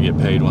much I get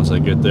paid once I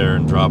get there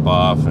and drop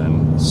off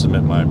and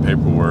submit my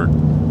paperwork.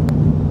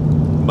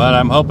 But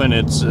I'm hoping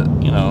it's,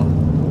 you know,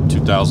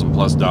 $2,000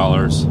 plus,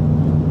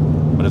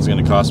 but it's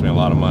going to cost me a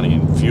lot of money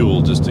in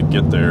fuel just to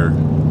get there,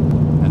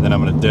 and then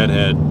I'm going to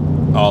deadhead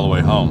all the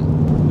way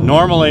home.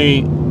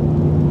 Normally,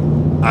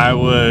 I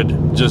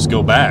would just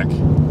go back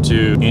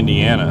to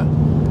Indiana.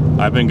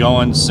 I've been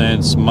going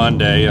since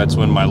Monday. That's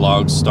when my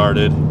logs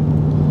started.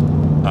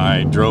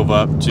 I drove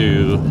up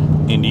to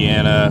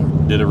Indiana,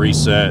 did a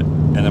reset,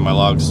 and then my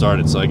logs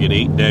started. So I get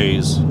 8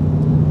 days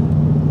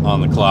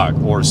on the clock,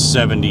 or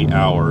 70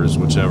 hours,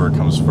 whichever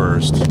comes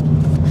first.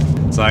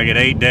 So I get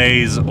 8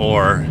 days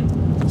or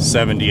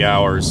 70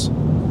 hours,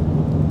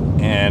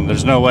 and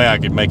there's no way I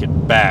could make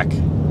it back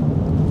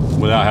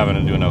without having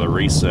to do another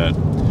reset.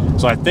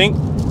 So I think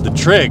the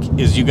trick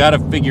is you got to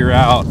figure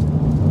out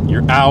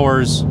your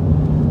hours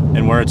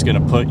and where it's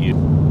going to put you.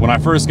 When I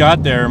first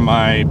got there,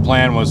 my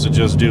plan was to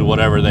just do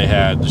whatever they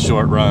had, the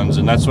short runs,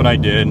 and that's what I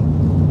did.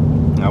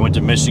 I went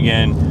to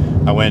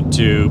Michigan, I went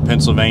to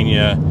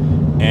Pennsylvania,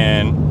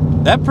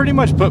 and that pretty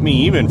much put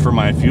me even for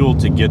my fuel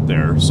to get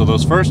there. So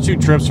those first 2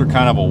 trips were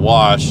kind of a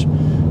wash.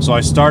 So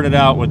I started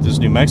out with this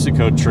New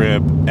Mexico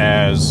trip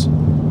as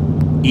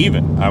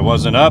even. I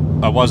wasn't up,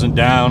 I wasn't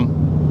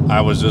down,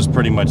 I was just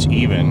pretty much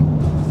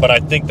even. But I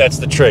think that's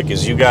the trick,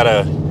 is you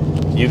gotta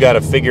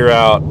figure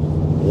out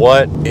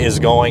what is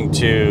going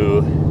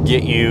to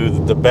get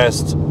you the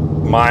best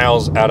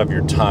miles out of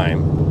your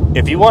time.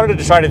 If you wanted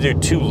to try to do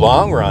 2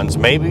 long runs,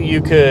 maybe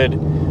you could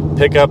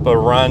pick up a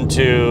run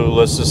to,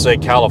 let's just say,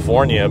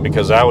 California,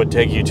 because that would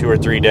take you 2 or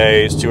 3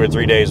 days, 2 or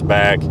 3 days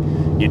back.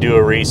 You do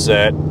a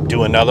reset,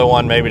 do another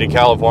one maybe to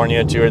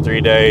California, 2 or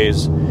 3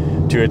 days,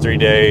 2 or 3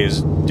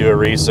 days, do a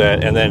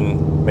reset, and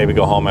then maybe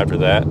go home after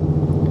that.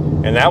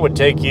 And that would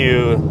take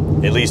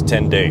you at least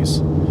 10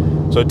 days.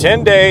 So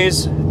 10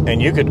 days,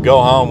 and you could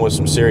go home with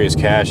some serious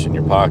cash in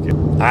your pocket.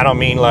 I don't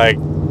mean like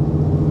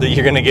that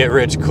you're gonna get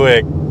rich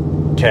quick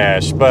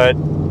cash, but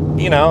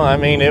you know, I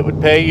mean, it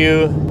would pay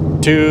you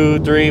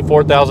 $2,000, $3,000,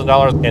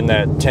 $4,000 in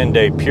that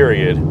 10-day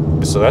period.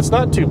 So that's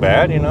not too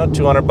bad, you know,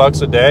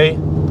 $200 a day.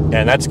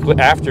 And that's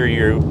after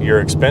your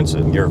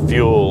expenses, your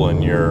fuel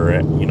and your,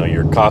 you know,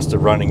 your cost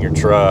of running your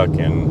truck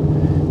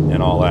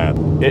and all that.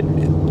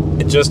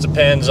 It just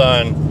depends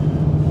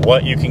on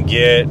what you can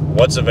get,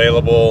 what's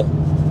available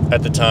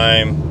at the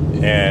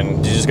time,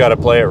 and you just got to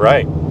play it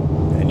right.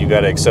 And you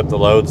got to accept the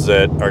loads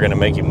that are going to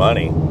make you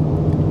money.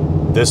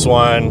 This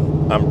one,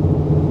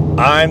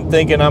 I'm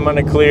thinking I'm going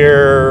to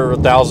clear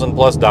 $1,000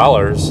 plus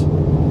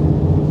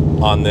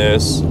on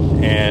this,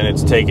 and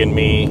it's taken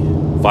me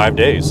 5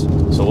 days.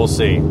 So we'll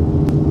see.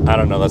 I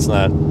don't know, that's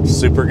not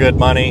super good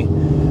money,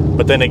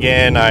 but then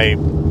again,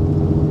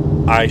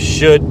 I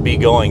should be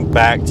going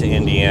back to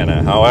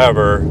Indiana.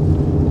 However,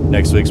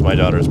 next week's my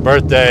daughter's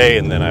birthday,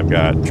 and then I've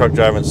got truck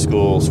driving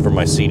schools for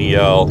my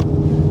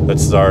CDL that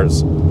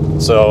starts.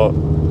 So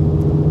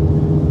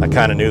I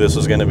kind of knew this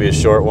was going to be a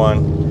short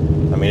one.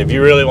 I mean, if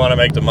you really want to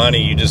make the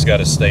money, you just got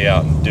to stay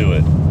out and do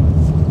it.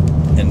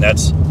 And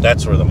that's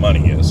where the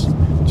money is.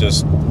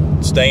 Just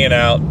staying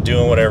out,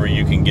 doing whatever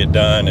you can get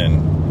done,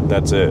 and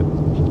that's it.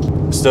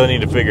 Still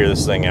need to figure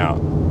this thing out.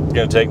 It's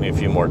going to take me a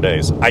few more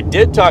days. I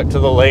did talk to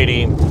the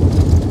lady,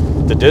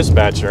 the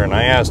dispatcher, and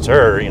I asked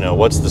her, you know,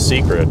 what's the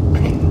secret?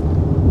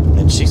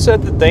 And she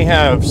said that they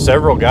have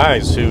several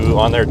guys who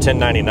on their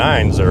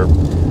 1099s are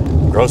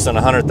grossing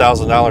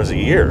 $100,000 a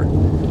year.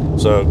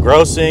 So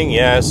grossing,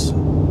 yes.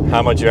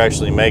 How much you're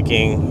actually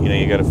making, you know,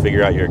 you got to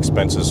figure out your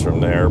expenses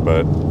from there.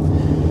 But,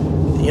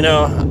 you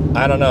know,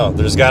 I don't know.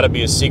 There's got to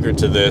be a secret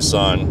to this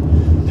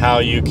on how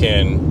you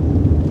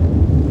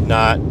can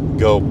not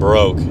go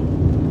broke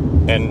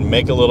and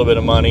make a little bit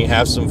of money,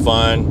 have some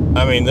fun.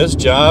 I mean, this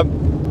job,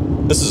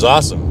 this is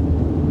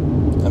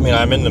awesome. I mean,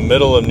 I'm in the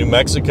middle of New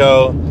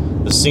Mexico.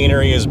 The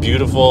scenery is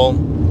beautiful,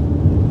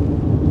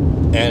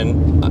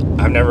 and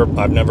I've never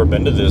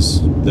been to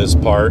this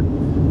part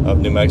of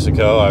New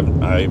Mexico.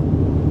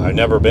 I've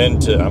never been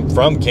to, I'm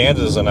from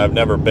Kansas, and I've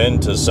never been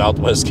to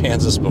Southwest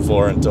Kansas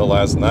before until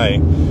last night,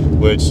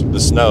 which the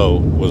snow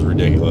was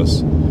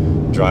ridiculous.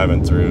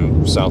 Driving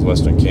through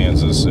southwestern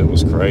Kansas, it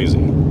was crazy.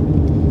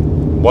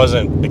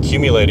 Wasn't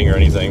accumulating or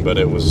anything, but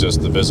it was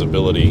just the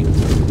visibility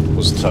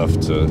was tough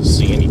to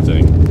see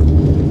anything.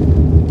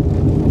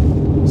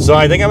 So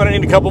I think I'm gonna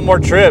need a couple more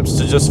trips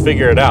to just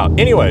figure it out.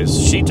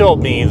 Anyways, she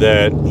told me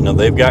that, you know,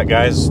 they've got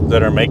guys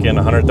that are making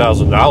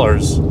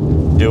 $100,000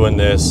 doing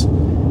this,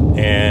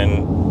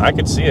 and I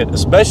could see it,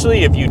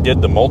 especially if you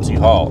did the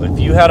multi-haul. If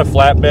you had a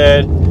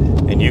flatbed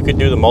and you could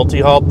do the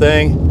multi-haul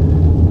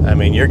thing, I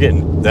mean, you're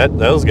getting that,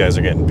 those guys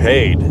are getting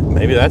paid.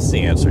 Maybe that's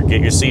the answer.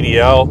 Get your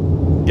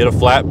CDL, get a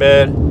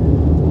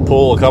flatbed,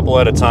 pull a couple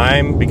at a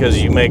time,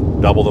 because you make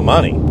double the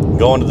money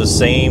going to the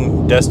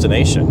same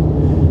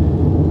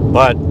destination.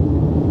 But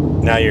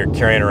now you're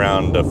carrying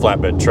around a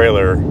flatbed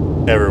trailer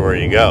everywhere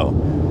you go.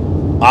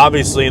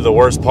 Obviously, the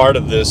worst part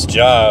of this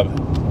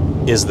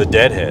job is the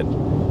deadhead.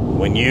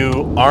 When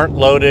you aren't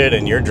loaded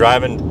and you're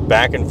driving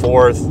back and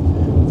forth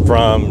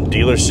from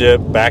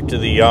dealership back to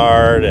the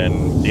yard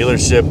and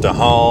dealership to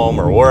home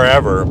or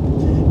wherever,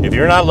 if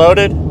you're not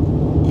loaded,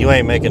 you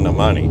ain't making no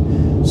money.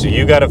 So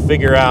you got to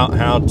figure out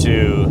how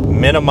to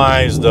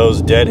minimize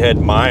those deadhead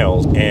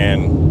miles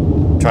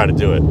and try to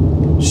do it.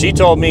 She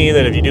told me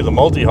that if you do the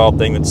multi-haul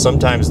thing, that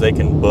sometimes they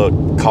can book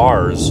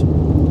cars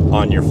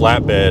on your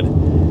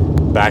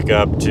flatbed back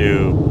up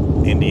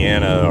to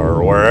Indiana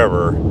or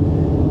wherever.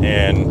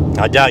 And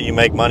I doubt you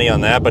make money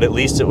on that, but at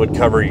least it would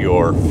cover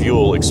your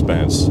fuel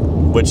expense,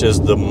 which is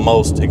the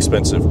most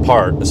expensive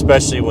part,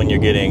 especially when you're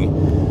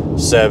getting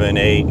 7,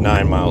 8,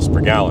 9 miles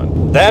per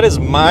gallon. That is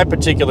my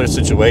particular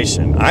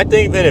situation. I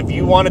think that if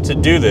you wanted to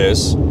do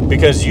this,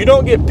 because you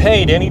don't get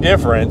paid any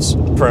difference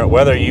for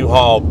whether you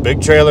haul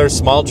big trailers,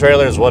 small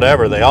trailers,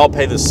 whatever, they all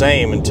pay the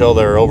same until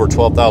they're over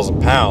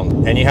 12,000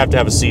 pounds. And you have to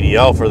have a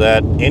CDL for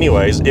that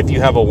anyways, if you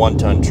have a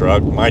 1-ton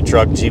truck. My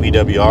truck,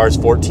 GVWR, is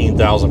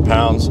 14,000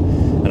 pounds,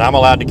 and I'm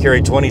allowed to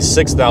carry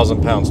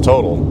 26,000 pounds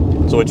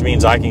total. So which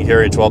means I can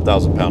carry a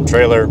 12,000 pound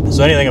trailer.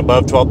 So anything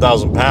above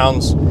 12,000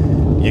 pounds,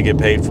 you get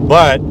paid for.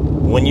 But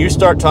when you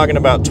start talking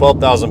about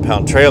 12,000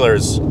 pound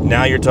trailers,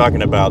 now you're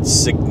talking about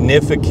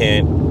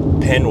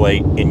significant pin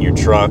weight in your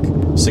truck,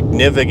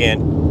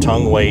 significant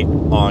tongue weight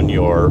on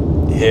your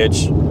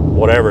hitch,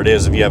 whatever it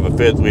is. If you have a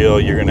fifth wheel,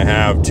 you're going to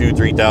have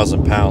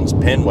 2,000–3,000 pounds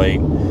pin weight,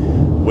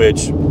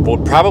 which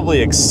would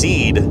probably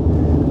exceed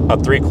a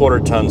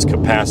 3/4 tons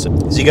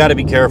capacity. So you got to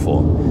be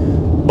careful.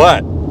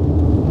 But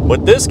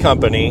with this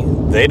company,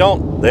 they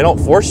don't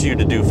force you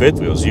to do fifth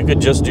wheels. You could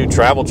just do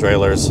travel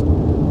trailers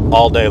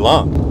all day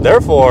long.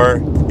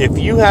 Therefore, if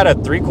you had a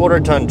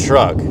 3/4 ton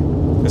truck,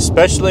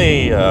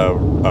 especially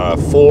a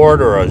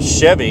Ford or a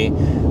Chevy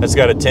that's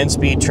got a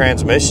 10-speed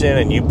transmission,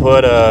 and you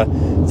put a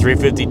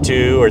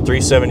 352 or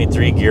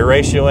 373 gear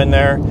ratio in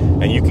there,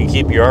 and you can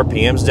keep your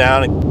RPMs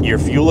down and your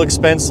fuel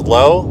expense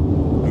low.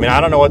 I mean, I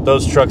don't know what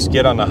those trucks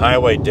get on the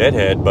highway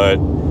deadhead, but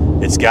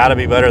it's got to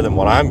be better than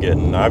what I'm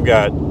getting. I've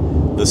got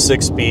the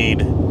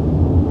 6-speed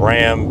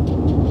Ram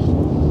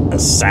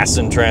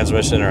Assassin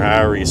transmission, or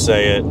however you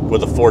say it,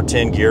 with a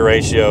 410 gear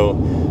ratio.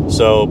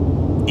 So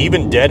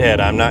even deadhead,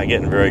 I'm not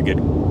getting very good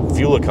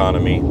fuel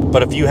economy.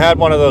 But if you had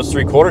one of those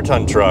 3/4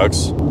 ton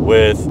trucks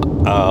with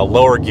a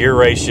lower gear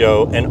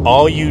ratio, and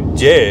all you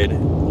did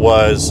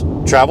was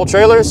travel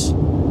trailers,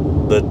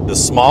 the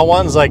small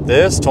ones like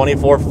this,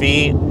 24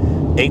 feet,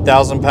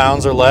 8,000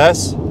 pounds or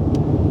less,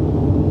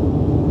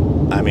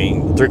 I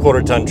mean,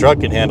 3/4 ton truck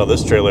can handle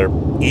this trailer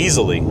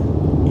easily.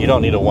 You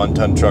don't need a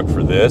 1-ton truck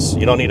for this.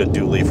 You don't need a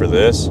dually for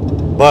this.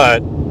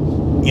 But,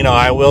 you know,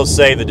 I will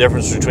say the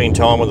difference between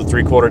towing with a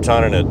 3/4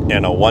 ton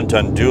and a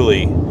 1-ton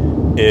dually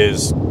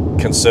is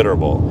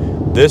considerable.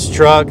 This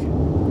truck,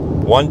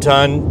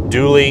 1-ton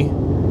dually,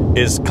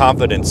 is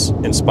confidence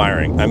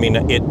inspiring. I mean,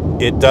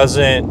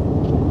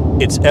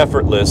 it's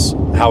effortless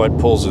how it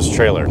pulls this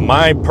trailer.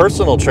 My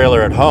personal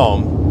trailer at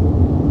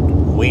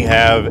home, we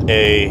have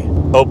a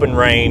open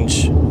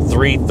range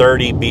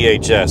 330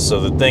 BHS. So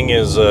the thing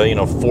is,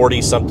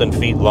 40 something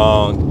feet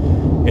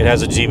long. It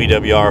has a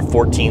GVWR,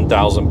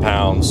 14,000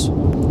 pounds.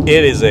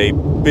 It is a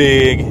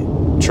big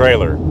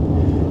trailer.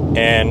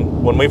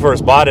 And when we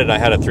first bought it, I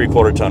had a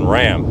 3/4 ton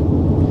Ram,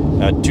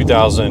 a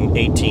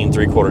 2018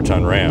 3/4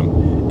 ton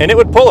Ram, and it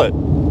would pull it.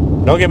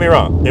 Don't get me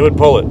wrong, it would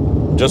pull it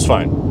just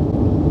fine.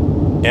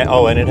 And,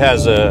 and it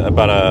has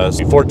about a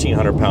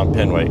 1,400 pound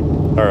pin weight,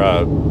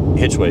 or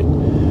hitch weight.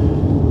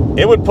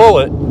 It would pull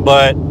it,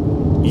 but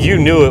you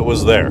knew it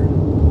was there.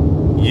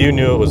 You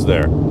knew it was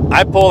there.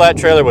 I pull that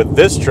trailer with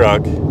this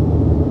truck,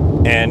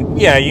 and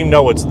yeah, you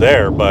know it's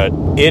there, but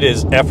it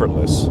is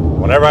effortless.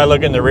 Whenever I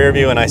look in the rear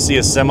view and I see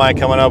a semi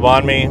coming up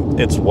on me,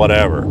 it's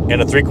whatever.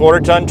 In a 3/4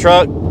 ton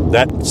truck,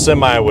 that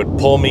semi would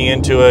pull me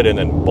into it and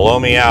then blow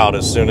me out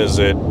as soon as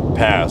it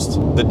passed.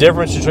 The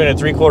difference between a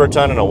 3/4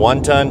 ton and a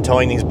 1-ton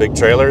towing these big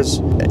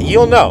trailers,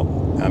 you'll know.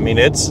 I mean,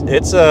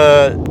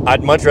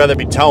 I'd much rather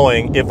be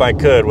towing, if I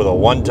could, with a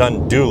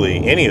 1-ton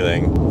dually,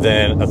 anything,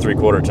 than a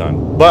 3/4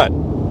 ton. But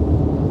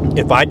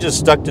if I just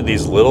stuck to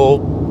these little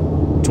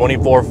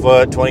 24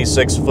 foot,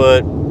 26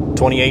 foot,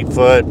 28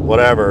 foot,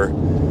 whatever,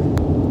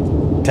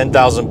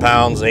 10,000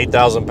 pounds,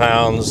 8,000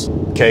 pounds,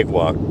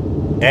 cakewalk.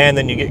 And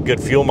then you get good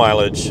fuel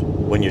mileage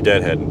when you're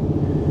deadheading.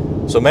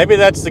 So maybe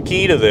that's the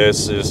key to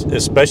this, is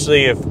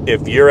especially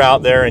if you're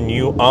out there and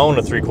you own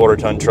a 3/4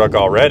 ton truck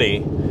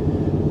already.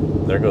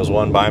 There goes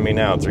one by me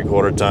now,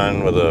 3/4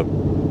 ton with a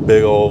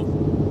big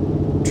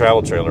old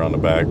travel trailer on the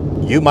back.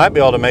 You might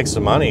be able to make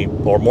some money,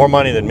 or more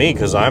money than me,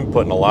 because I'm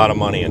putting a lot of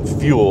money in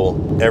fuel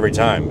every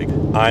time.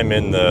 I'm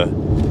in the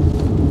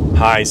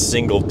high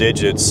single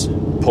digits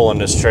pulling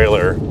this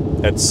trailer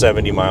at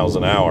 70 miles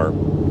an hour.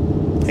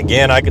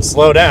 Again, I could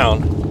slow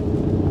down,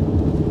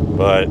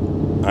 but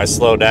I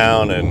slow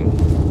down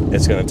and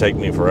it's going to take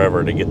me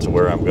forever to get to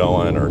where I'm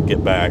going or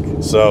get back.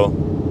 So,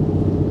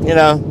 you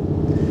know,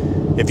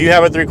 if you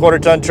have a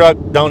 3/4 ton truck,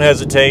 don't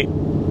hesitate.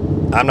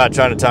 I'm not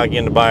trying to talk you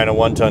into buying a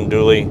 1-ton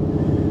dually,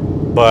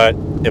 but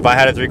if I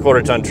had a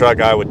 3/4 ton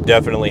truck, I would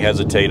definitely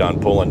hesitate on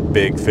pulling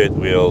big fifth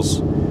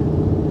wheels,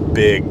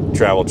 big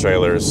travel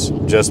trailers,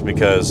 just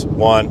because,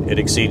 one, it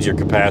exceeds your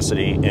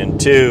capacity, and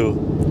two,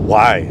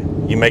 why?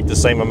 You make the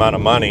same amount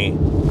of money,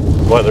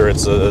 whether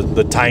it's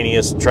the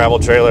tiniest travel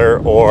trailer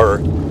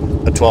or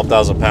a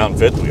 12,000 pound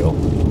fifth wheel.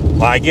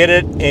 Well, I get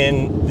it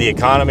in the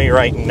economy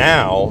right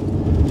now.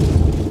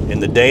 In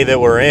the day that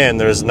we're in,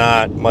 there's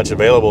not much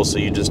available, so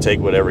you just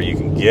take whatever you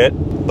can get.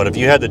 But if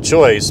you had the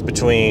choice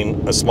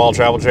between a small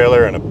travel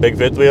trailer and a big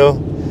fifth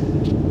wheel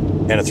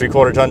and a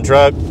 3/4 ton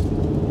truck,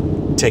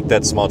 take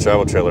that small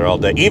travel trailer all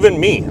day. Even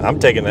me, I'm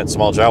taking that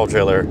small travel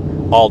trailer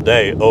all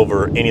day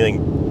over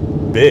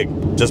anything big,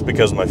 just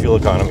because my fuel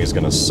economy is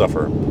going to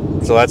suffer.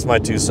 So that's my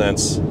 2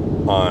 cents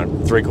on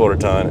 3/4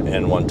 ton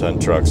and 1-ton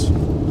trucks.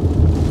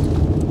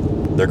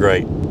 They're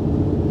great.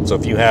 So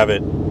if you have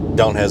it,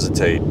 don't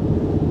hesitate.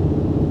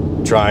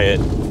 Try it.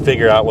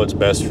 Figure out what's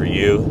best for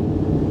you.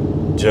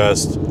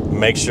 Just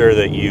make sure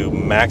that you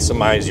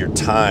maximize your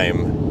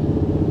time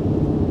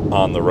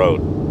on the road,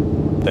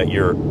 that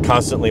you're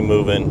constantly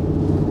moving.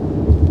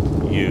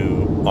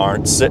 You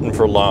aren't sitting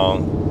for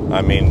long.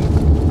 I mean,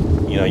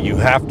 you know, you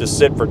have to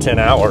sit for 10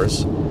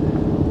 hours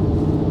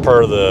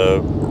per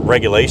the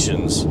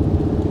regulations,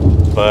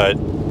 but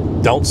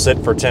don't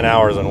sit for 10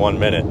 hours in 1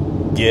 minute.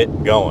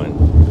 Get going.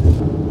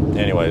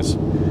 Anyways,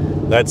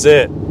 that's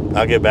it.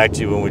 I'll get back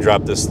to you when we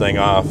drop this thing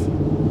off,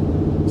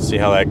 see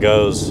how that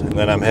goes, and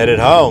then I'm headed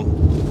home.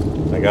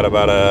 I got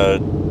about a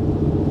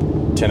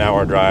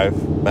 10-hour drive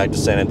back to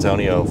San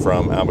Antonio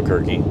from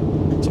Albuquerque. So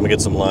I'm gonna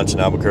get some lunch in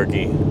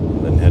Albuquerque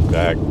and then head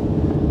back.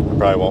 I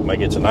probably won't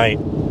make it tonight.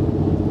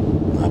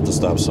 I'll have to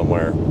stop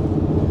somewhere,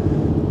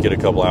 get a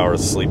couple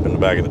hours of sleep in the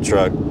back of the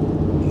truck,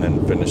 and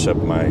then finish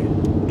up my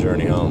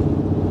journey home.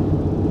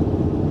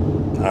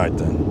 All right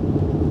then.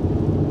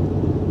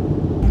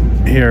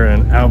 Here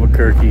in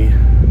Albuquerque,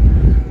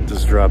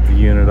 just dropped the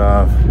unit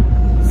off.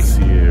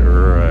 See it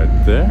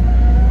right there.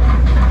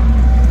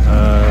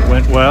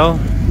 Went well.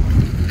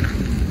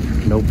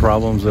 No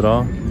problems at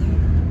all.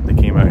 They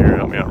came out here and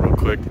helped me out real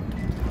quick,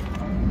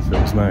 so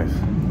it was nice.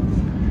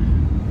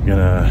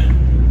 Gonna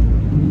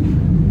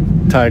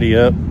tidy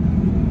up,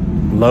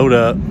 load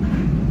up,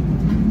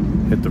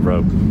 hit the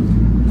road.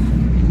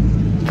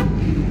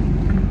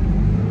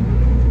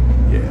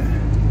 Yeah.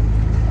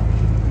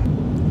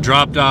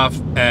 Dropped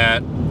off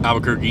at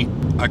Albuquerque.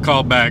 I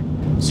called back,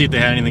 see if they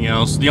had anything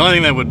else. The only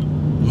thing that would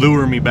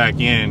lure me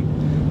back in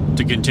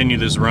to continue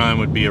this run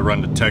would be a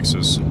run to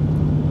Texas.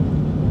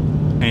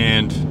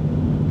 And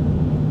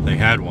they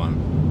had one.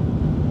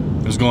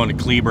 It was going to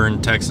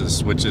Cleburne,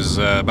 Texas, which is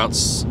about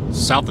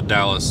south of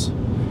Dallas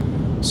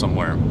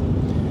somewhere.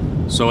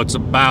 So it's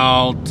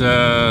about,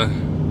 I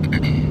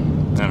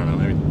don't know,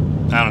 maybe,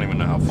 I don't even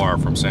know how far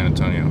from San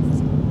Antonio,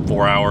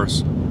 4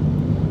 hours.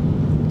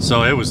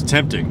 So it was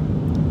tempting.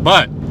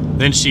 But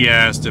then she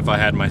asked if I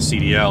had my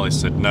CDL. I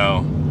said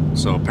no.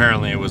 So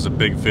apparently it was a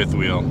big fifth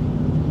wheel,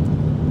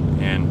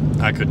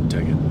 and I couldn't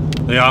take it.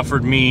 They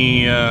offered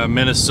me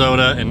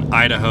Minnesota and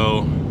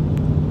Idaho.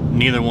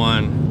 Neither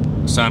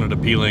one sounded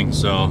appealing,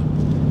 so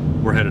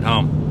we're headed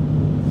home.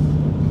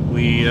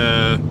 We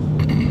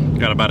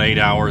got about 8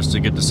 hours to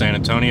get to San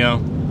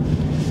Antonio,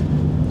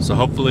 so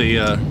hopefully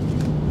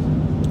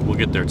we'll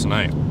get there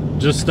tonight.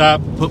 Just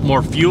stopped, put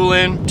more fuel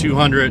in,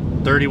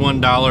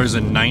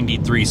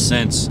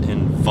 $231.93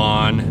 in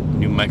Vaughn,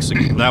 New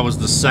Mexico. That was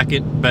the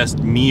second best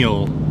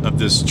meal of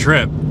this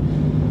trip.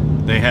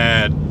 They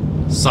had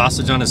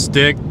sausage on a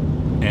stick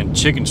and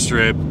chicken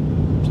strip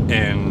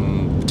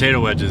and potato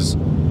wedges.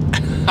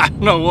 I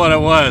don't know what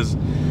it was,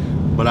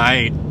 but I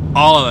ate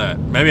all of that.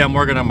 Maybe I'm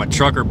working on my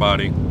trucker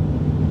body. I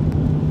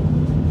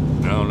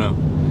don't know.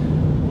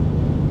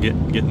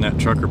 Getting that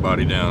trucker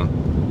body down.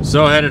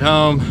 So headed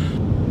home.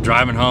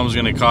 Driving home is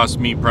going to cost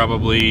me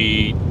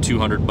probably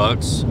 200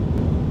 bucks.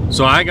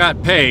 So I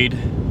got paid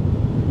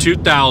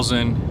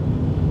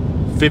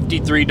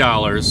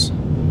 $2,053.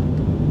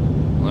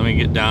 Let me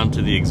get down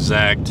to the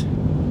exact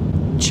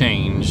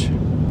change.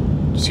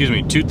 Excuse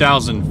me,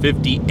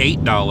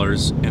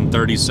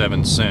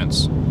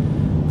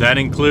 $2,058.37. That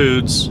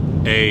includes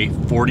a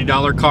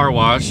 $40 car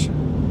wash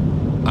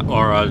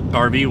or a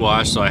RV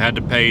wash, so I had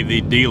to pay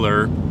the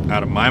dealer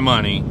out of my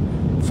money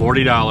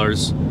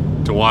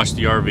 $40 to wash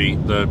the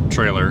RV, the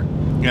trailer,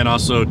 and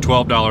also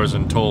 $12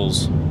 in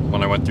tolls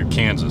when I went through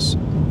Kansas.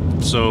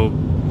 So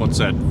what's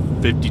that,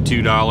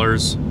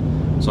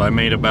 $52? So I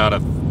made about a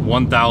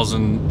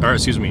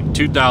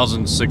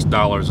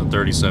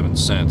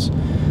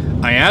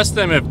 $2,006.37. I asked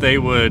them if they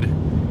would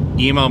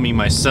email me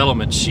my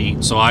settlement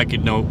sheet so I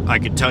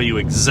could tell you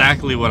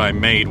exactly what I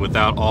made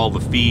without all the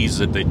fees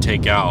that they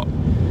take out.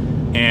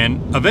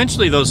 And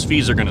eventually those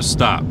fees are going to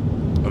stop.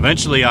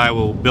 Eventually I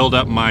will build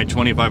up my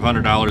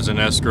 $2,500 in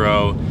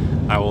escrow.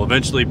 I will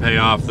eventually pay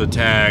off the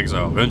tags.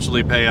 I'll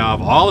eventually pay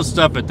off all the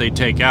stuff that they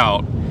take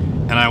out,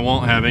 and I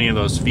won't have any of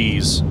those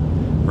fees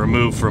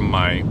removed from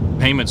my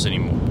payments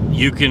anymore.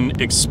 You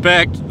can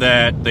expect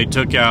that they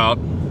took out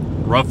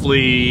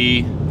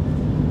roughly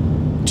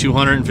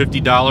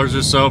 $250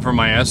 or so from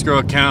my escrow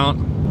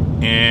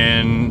account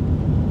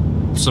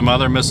and some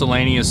other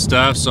miscellaneous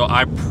stuff. So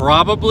I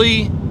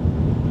probably,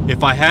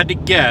 if I had to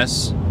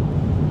guess,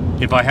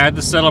 if I had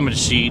the settlement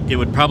sheet, it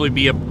would probably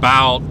be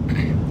about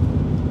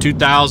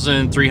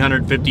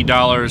 $2,350,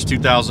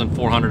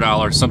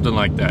 $2,400, something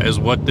like that is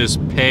what this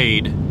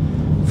paid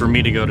for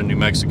me to go to New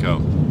Mexico.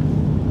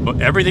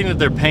 But everything that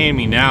they're paying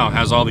me now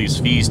has all these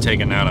fees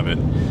taken out of it.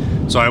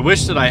 So I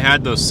wish that I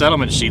had those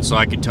settlement sheets so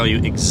I could tell you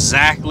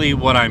exactly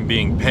what I'm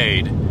being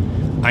paid.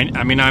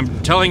 I mean, I'm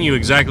telling you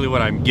exactly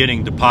what I'm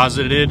getting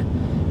deposited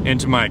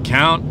into my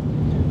account,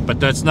 but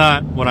that's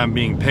not what I'm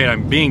being paid.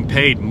 I'm being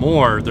paid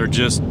more. They're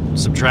just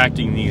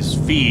subtracting these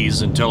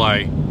fees until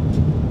I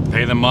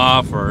pay them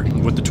off, or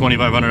with the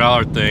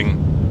 $2,500 thing,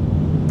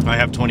 I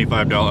have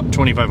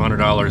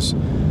 $2,500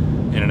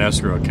 in an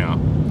escrow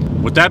account.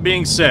 With that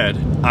being said,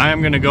 I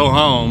am going to go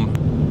home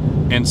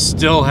and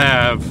still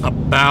have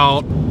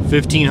about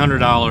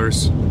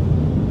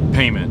 $1,500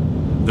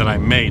 payment that I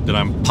made, that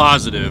I'm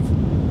positive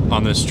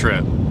on this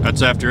trip.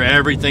 That's after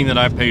everything that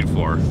I paid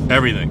for,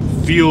 everything.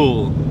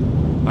 Fuel,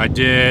 I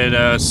did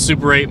a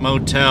Super 8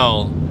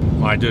 motel.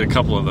 Well, I did a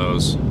couple of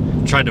those.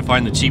 Tried to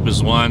find the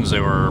cheapest ones. They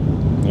were,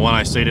 the one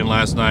I stayed in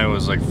last night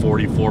was like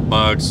 44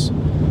 bucks.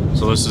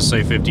 So let's just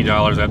say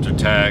 $50 after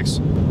tax.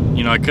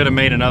 You know, I could have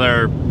made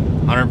another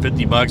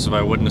 150 bucks if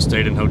I wouldn't have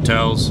stayed in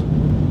hotels,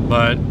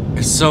 but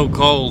it's so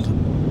cold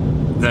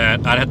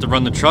that I'd have to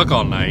run the truck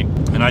all night.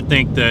 And I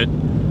think that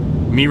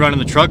me running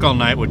the truck all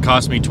night would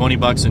cost me 20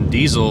 bucks in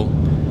diesel,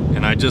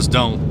 and I just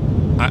don't.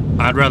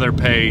 I'd rather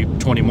pay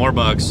 20 more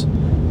bucks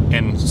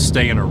and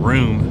stay in a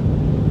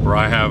room where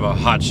I have a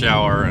hot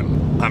shower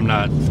and I'm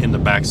not in the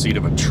back seat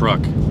of a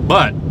truck.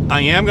 But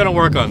I am going to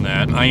work on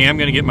that. I am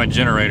going to get my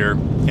generator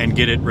and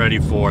get it ready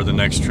for the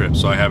next trip,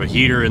 so I have a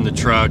heater in the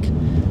truck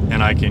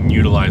and I can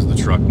utilize the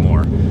truck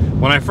more.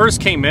 When I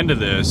first came into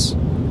this,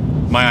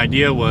 my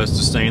idea was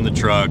to stay in the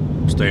truck,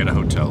 stay in a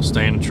hotel,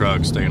 stay in the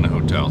truck, stay in a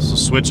hotel. So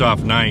switch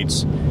off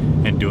nights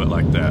and do it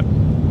like that.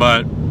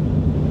 But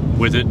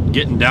with it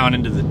getting down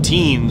into the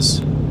teens,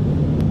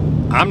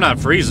 I'm not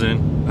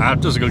freezing. I have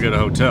to just go get a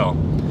hotel.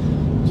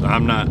 So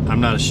I'm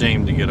not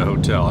ashamed to get a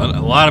hotel.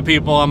 A lot of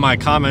people on my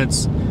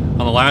comments on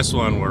the last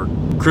one were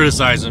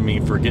criticizing me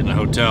for getting a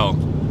hotel,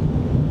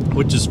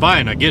 which is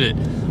fine. I get it.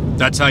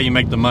 That's how you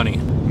make the money.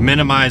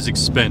 Minimize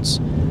expense.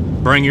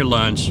 Bring your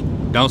lunch.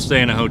 Don't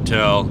stay in a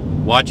hotel.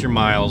 Watch your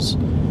miles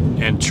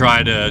and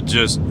try to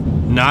just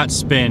not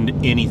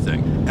spend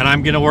anything. And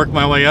I'm gonna work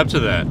my way up to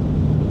that.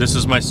 This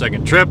is my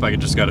second trip. I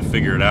just got to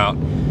figure it out.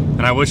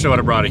 And I wish I would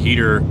have brought a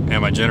heater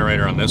and my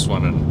generator on this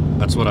one,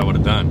 and that's what I would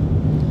have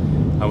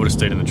done. I would have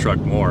stayed in the truck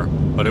more,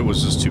 but it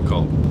was just too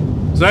cold.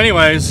 So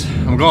anyways,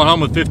 I'm going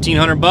home with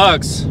 1,500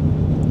 bucks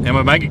in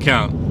my bank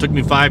account. It took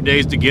me 5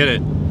 days to get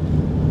it.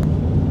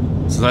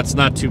 So that's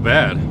not too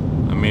bad.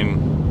 I mean,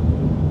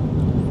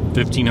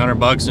 1,500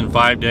 bucks in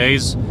 5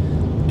 days.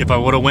 If I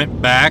would have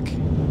went back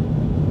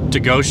to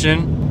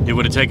Goshen, it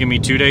would have taken me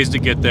 2 days to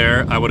get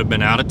there. I would have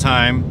been out of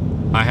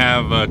time. I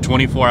have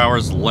 24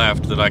 hours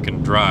left that I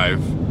can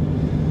drive.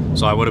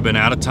 So I would have been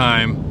out of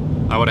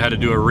time. I would have had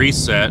to do a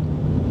reset.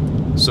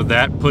 So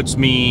that puts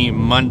me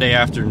Monday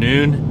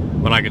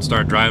afternoon when I could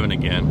start driving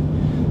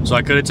again. So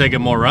I could have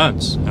taken more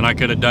runs, and I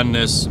could have done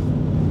this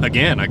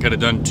again. I could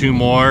have done 2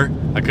 more.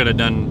 I could have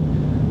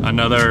done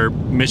another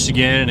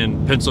Michigan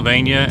and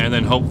Pennsylvania, and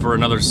then hope for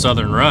another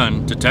southern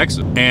run to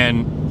Texas.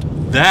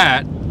 And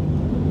that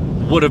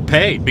would have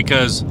paid,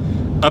 because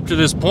up to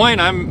this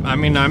point,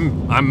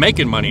 I'm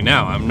making money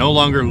now. I'm no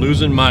longer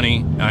losing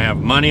money. I have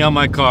money on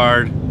my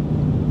card,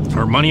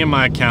 or money in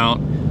my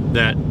account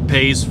that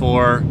pays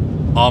for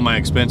all my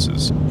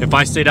expenses. If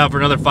I stayed out for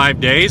another 5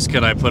 days,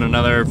 could I put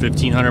another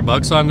 1,500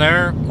 bucks on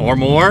there or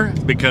more?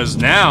 Because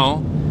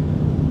now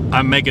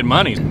I'm making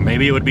money.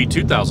 Maybe it would be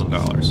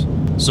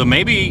 $2,000. So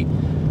maybe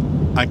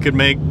I could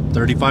make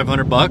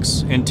 3,500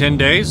 bucks in 10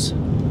 days.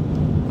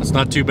 That's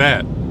not too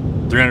bad.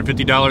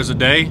 $350 a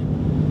day.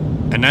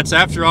 And that's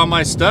after all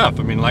my stuff.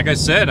 I mean, like I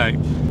said,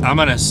 I'm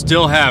gonna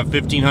still have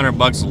 1,500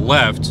 bucks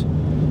left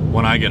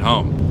when I get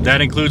home. That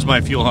includes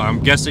my fuel. I'm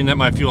guessing that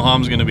my fuel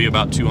home is gonna be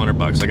about 200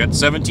 bucks. I got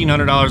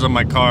 $1,700 on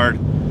my card.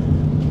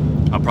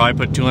 I'll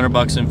probably put 200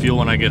 bucks in fuel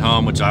when I get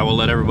home, which I will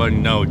let everybody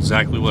know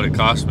exactly what it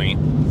costs me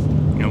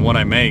and what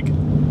I make,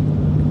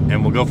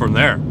 and we'll go from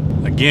there.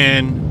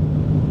 Again,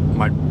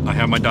 I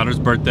have my daughter's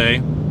birthday,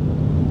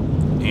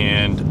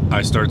 and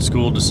I start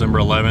school December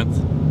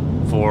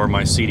 11th for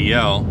my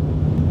CDL.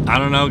 I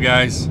don't know,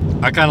 guys.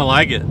 I kind of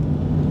like it.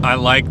 I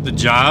like the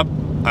job.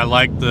 I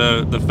like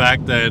the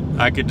fact that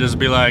I could just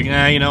be like,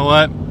 nah, you know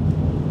what?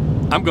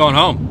 I'm going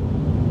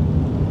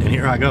home. And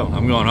here I go.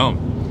 I'm going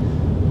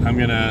home. I'm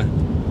gonna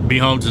be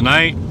home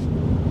tonight,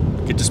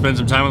 get to spend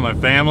some time with my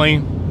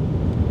family,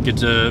 get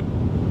to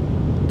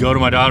go to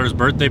my daughter's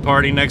birthday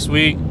party next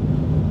week,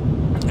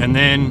 and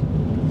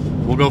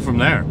then we'll go from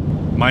there.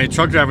 My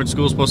truck driving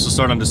school is supposed to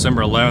start on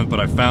December 11th, but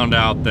I found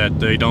out that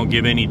they don't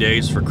give any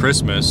days for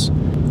Christmas.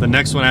 The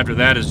next one after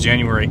that is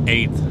January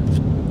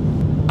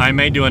 8th. I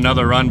may do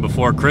another run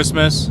before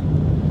Christmas,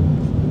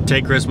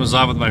 take Christmas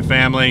off with my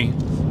family,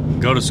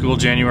 go to school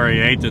January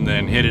 8th, and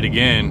then hit it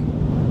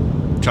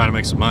again, try to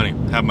make some money,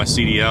 have my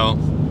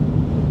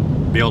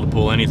CDL, be able to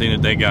pull anything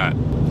that they got.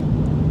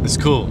 It's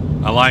cool.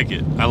 I like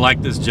it. I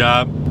like this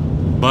job,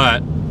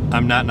 but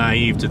I'm not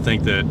naive to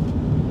think that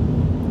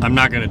I'm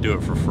not going to do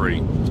it for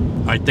free.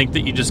 I think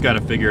that you just got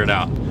to figure it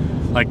out.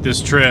 Like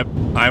this trip,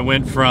 I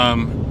went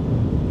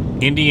from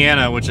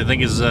Indiana, which I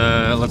think is,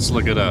 let's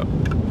look it up.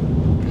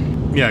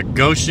 Yeah,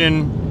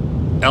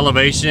 Goshen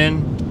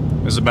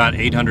elevation is about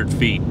 800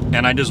 feet,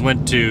 and I just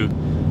went to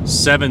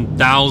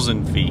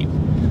 7,000 feet.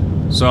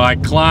 So I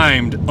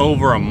climbed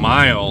over a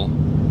mile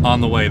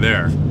on the way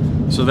there.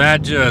 So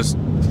that just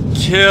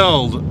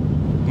killed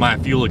my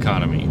fuel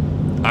economy.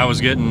 I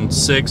was getting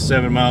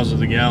 6-7 miles to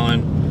the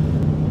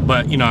gallon,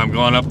 but you know, I'm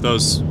going up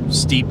those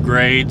steep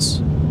grades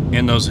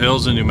in those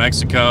hills in New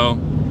Mexico,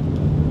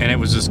 and it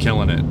was just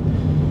killing it.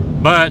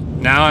 But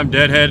now I'm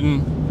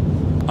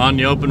deadheading on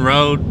the open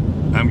road.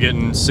 I'm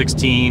getting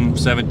 16,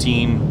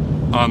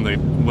 17 on the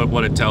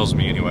what it tells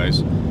me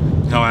anyways.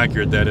 How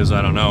accurate that is,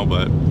 I don't know,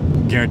 but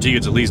guarantee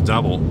it's at least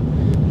double.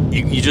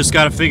 You just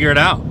got to figure it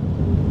out.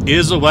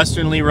 Is a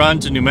westerly run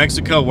to New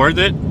Mexico worth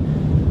it?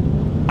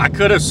 I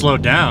could have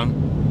slowed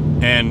down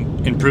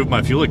and improved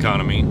my fuel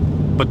economy,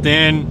 but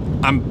then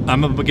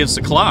I'm up against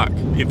the clock.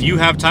 If you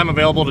have time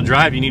available to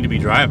drive, you need to be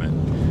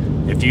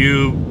driving. If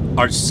you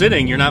are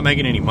sitting, you're not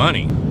making any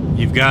money.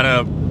 You've got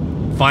to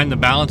find the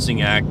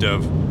balancing act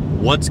of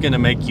what's going to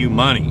make you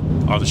money.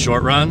 Are the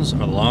short runs? Are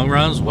the long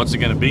runs? What's it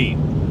going to be?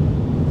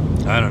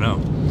 I don't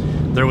know.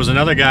 There was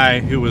another guy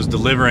who was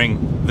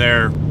delivering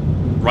there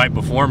right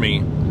before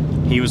me.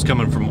 He was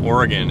coming from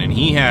Oregon, and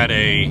he had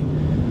a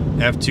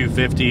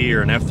F-250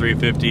 or an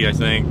F-350, I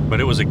think, but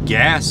it was a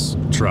gas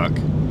truck.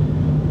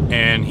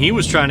 And he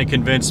was trying to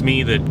convince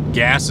me that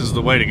gas is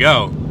the way to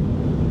go,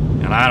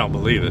 and I don't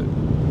believe it.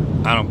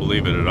 I don't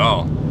believe it at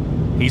all.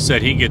 He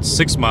said he gets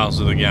 6 miles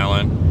to the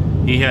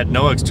gallon. He had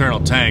no external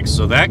tanks,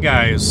 so that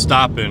guy is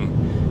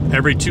stopping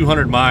every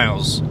 200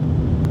 miles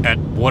at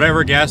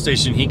whatever gas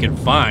station he can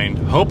find,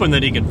 hoping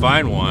that he can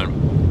find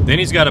one. Then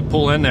he's got to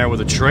pull in there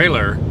with a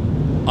trailer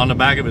on the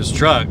back of his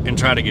truck and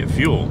try to get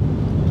fuel.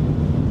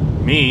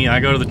 Me, I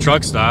go to the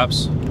truck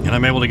stops and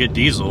I'm able to get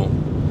diesel.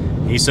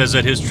 He says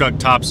that his truck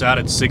tops out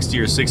at 60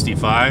 or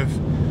 65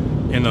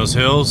 in those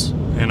hills,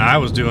 and I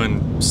was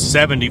doing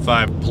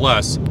 75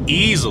 plus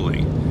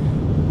easily,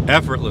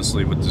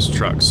 effortlessly with this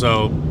truck.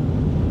 So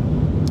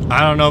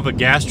I don't know if a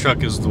gas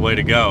truck is the way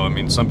to go. I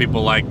mean, some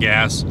people like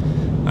gas.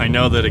 I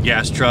know that a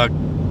gas truck,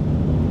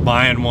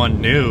 buying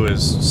one new,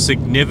 is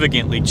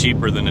significantly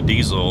cheaper than a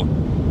diesel.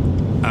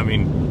 I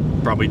mean,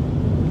 probably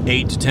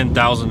 $8,000 to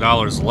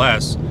 $10,000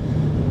 less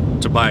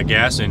to buy a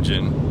gas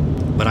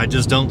engine, but I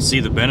just don't see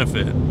the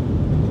benefit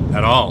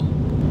at all.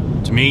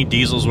 To me,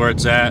 diesel's where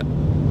it's at.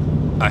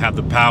 I have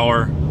the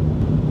power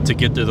to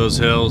get to those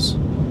hills.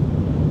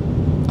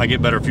 I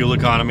get better fuel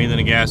economy than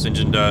a gas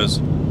engine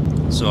does.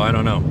 So I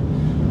don't know.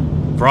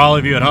 For all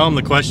of you at home,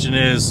 the question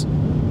is,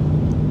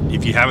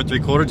 if you have a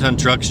 3/4 ton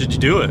truck, should you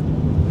do it?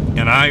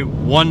 And I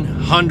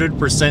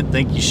 100%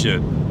 think you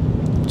should.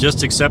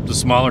 Just accept the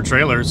smaller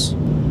trailers,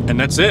 and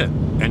that's it.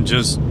 And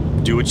just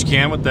do what you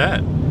can with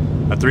that.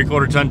 A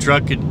 3/4 ton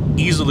truck could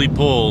easily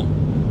pull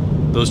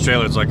those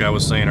trailers like I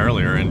was saying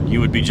earlier, and you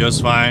would be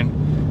just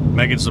fine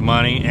making some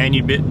money, and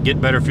you'd get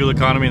better fuel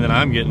economy than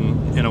I'm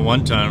getting in a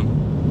 1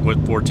 ton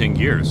with 14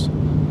 gears.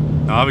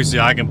 Now obviously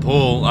I can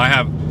pull, I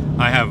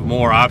have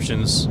more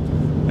options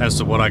as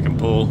to what I can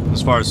pull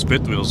as far as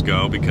fifth wheels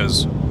go,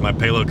 because my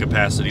payload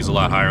capacity is a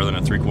lot higher than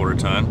a 3/4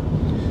 ton.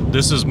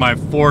 This is my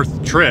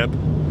 4th trip,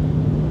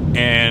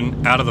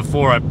 and out of the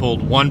 4 I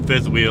pulled 1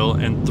 fifth wheel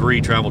and 3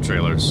 travel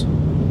trailers.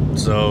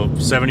 So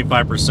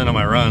 75% of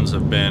my runs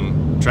have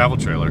been travel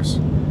trailers,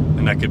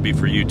 and that could be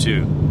for you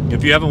too.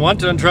 If you have a 1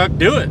 ton truck,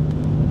 do it.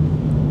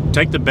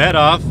 Take the bed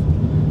off,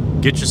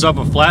 get yourself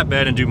a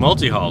flatbed and do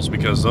multi-hauls,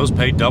 because those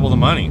pay double the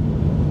money.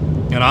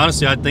 And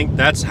honestly, I think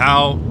that's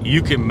how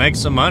you can make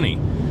some money,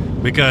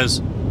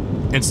 because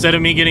instead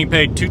of me getting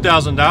paid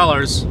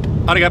 $2,000,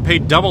 I'd have got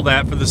paid double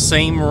that for the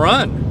same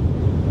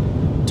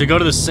run to go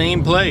to the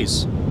same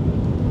place.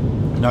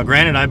 Now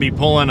granted, I'd be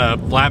pulling a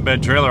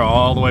flatbed trailer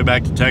all the way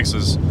back to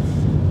Texas,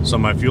 so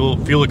my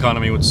fuel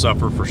economy would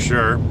suffer for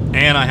sure,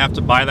 and I have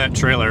to buy that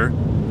trailer,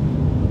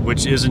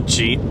 which isn't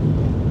cheap.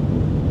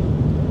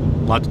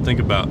 A lot to think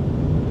about.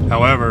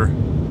 However,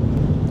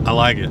 I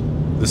like it.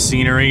 The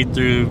scenery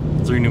through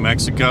New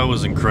Mexico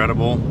was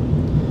incredible,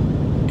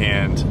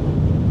 and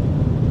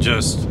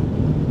just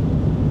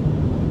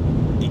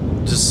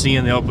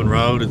seeing the open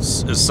road,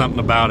 it's something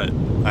about it.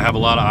 I have a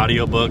lot of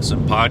audiobooks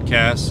and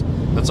podcasts.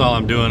 That's all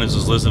I'm doing is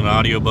just listening to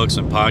audiobooks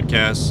and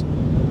podcasts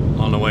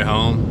on the way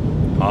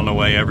home, on the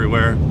way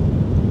everywhere,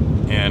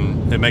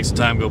 and it makes the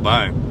time go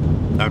by.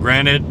 Now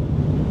granted,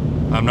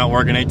 I'm not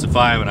working 8 to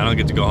 5 and I don't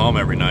get to go home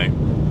every night.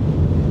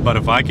 But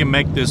if I can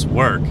make this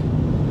work,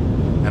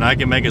 and I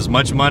can make as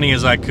much money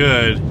as I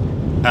could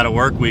at a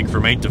work week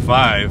from 8 to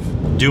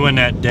 5, doing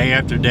that day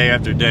after day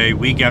after day,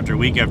 week after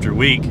week after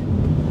week,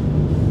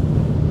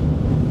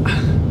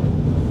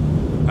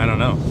 I don't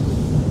know.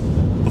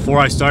 Before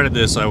I started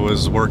this, I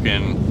was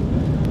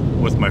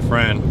working with my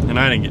friend, and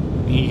I didn't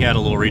get, he had a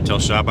little retail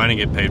shop. I didn't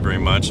get paid very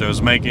much. I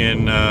was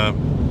making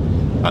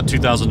about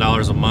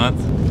 $2,000 a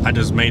month. I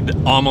just made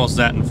almost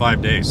that in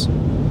 5 days.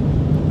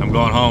 I'm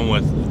going home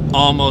with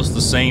almost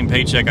the same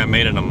paycheck I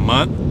made in a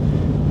month,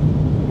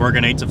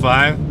 working 8 to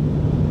 5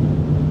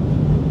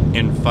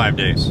 in 5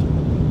 days.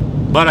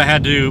 But I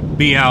had to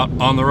be out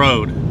on the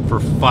road for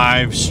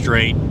 5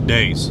 straight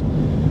days.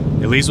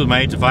 At least with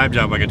my 8 to 5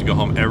 job, I get to go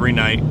home every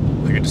night.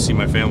 I get to see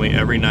my family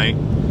every night.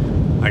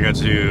 I got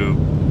to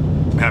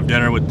have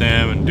dinner with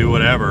them and do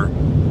whatever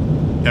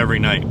every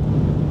night.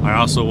 I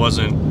also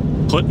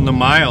wasn't putting the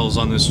miles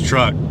on this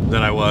truck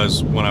that I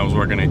was when I was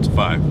working 8 to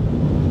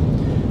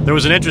 5. There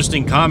was an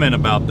interesting comment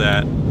about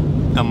that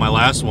on my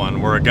last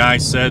one, where a guy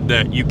said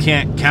that you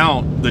can't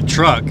count the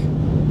truck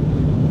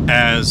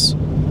as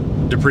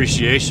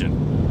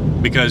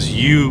depreciation because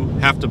you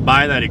have to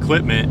buy that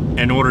equipment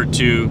in order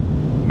to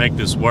make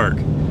this work.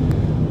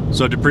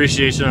 So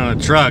depreciation on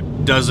a truck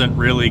doesn't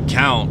really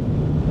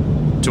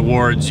count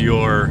towards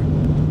your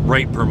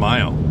rate per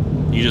mile.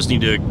 You just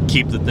need to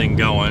keep the thing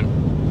going.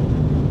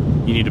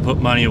 You need to put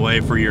money away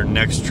for your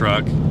next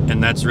truck,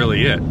 and that's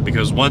really it.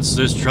 Because once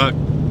this truck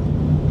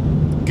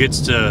gets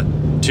to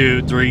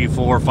 2, 3,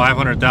 4,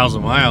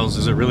 500,000 miles,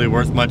 is it really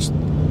worth much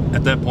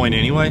at that point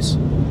anyways?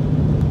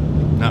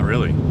 Not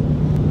really.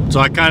 So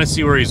I kind of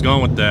see where he's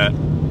going with that.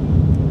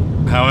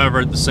 However,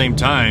 at the same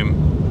time,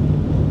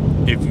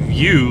 if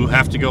you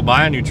have to go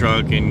buy a new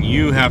truck and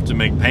you have to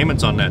make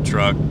payments on that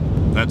truck,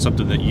 that's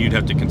something that you'd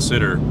have to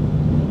consider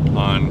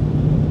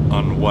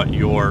on what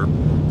your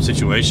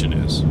situation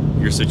is.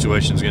 Your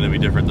situation is going to be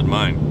different than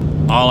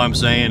mine. All I'm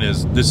saying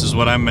is this is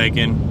what I'm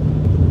making.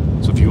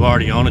 So if you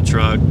already own a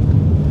truck,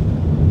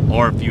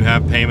 or if you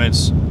have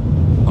payments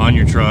on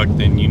your truck,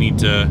 then you need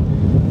to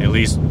at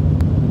least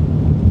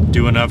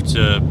do enough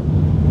to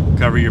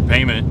cover your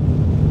payment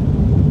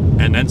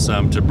and then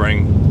some to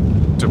bring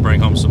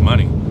home some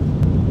money.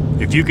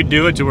 If you could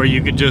do it to where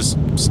you could just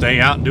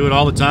stay out and do it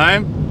all the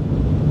time,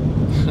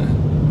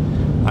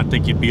 I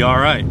think you'd be all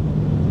right.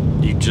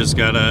 You just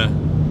gotta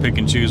pick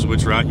and choose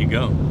which route you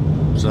go.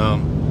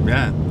 So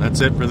yeah,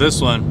 that's it for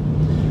this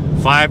one.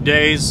 5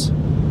 days,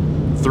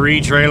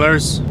 3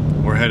 trailers,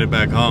 we're headed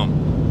back home.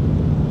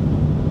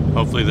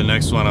 Hopefully the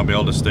next one I'll be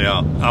able to stay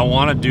out. I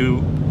want to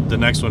do the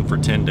next one for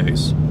 10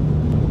 days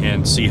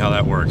and see how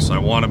that works. I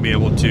want to be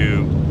able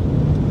to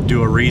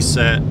do a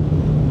reset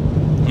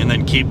and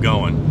then keep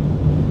going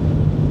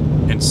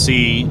and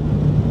see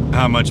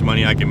how much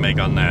money I can make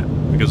on that.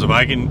 Because if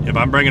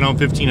I'm bringing home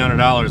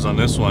 $1,500 on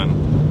this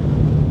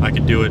one, I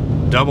could do it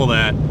double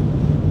that,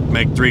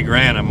 make $3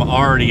 grand. I'm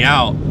already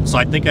out, so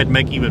I think I'd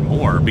make even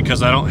more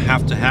because I don't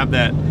have to have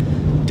that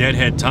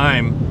deadhead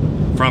time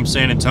from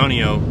San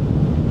Antonio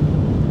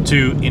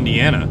to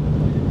Indiana.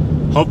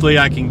 Hopefully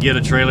I can get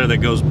a trailer that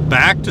goes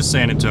back to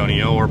San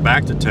Antonio or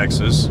back to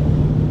Texas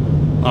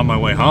on my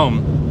way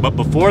home. But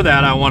before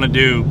that, I want to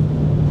do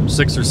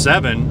 6 or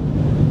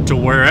 7 to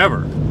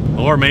wherever,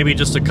 or maybe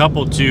just a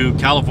couple to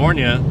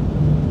California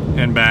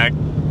and back,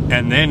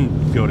 and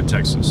then go to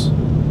Texas.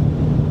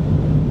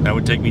 That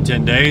would take me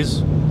 10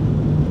 days.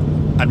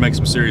 I'd make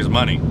some serious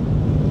money.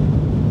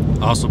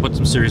 Also put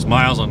some serious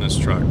miles on this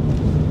truck.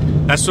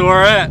 That's where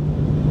we're at.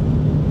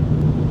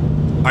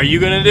 Are you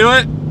gonna do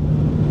it?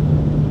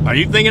 Are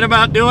you thinking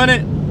about doing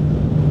it?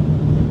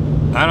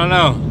 I don't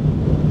know.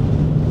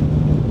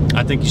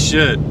 I think you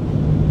should.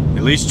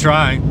 At least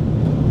try.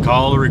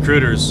 Call the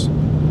recruiters.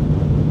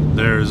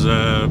 There's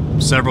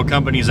several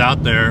companies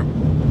out there.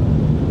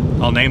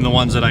 I'll name the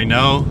ones that I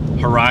know: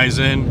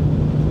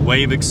 Horizon,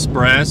 Wave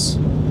Express,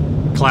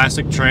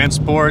 Classic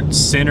Transport,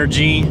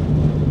 Synergy,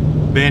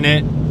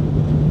 Bennett,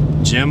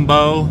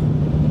 Jimbo.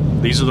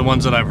 These are the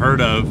ones that I've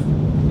heard of.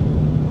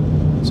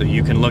 So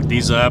you can look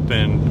these up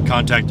and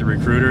contact the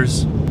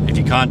recruiters. If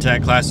you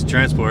contact Classic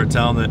Transport,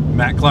 tell them that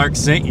Matt Clark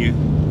sent you.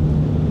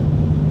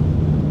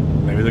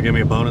 Maybe they'll give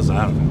me a bonus.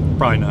 I don't know.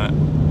 Probably not.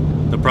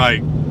 They'll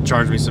probably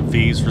charge me some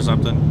fees for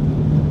something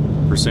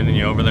for sending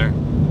you over there.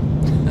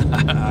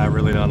 I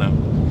really don't know.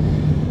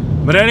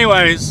 But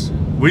anyways,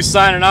 we're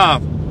signing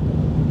off.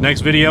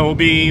 Next video will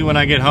be when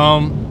I get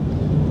home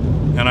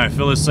and I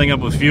fill this thing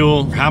up with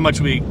fuel. How much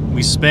we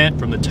spent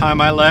from the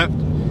time I left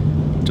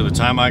to the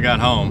time I got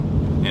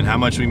home, and how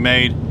much we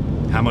made,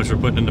 how much we're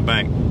putting in the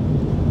bank.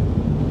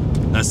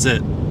 That's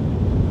it.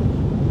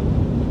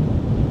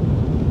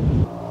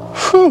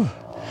 Whew.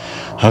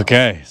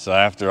 Okay, so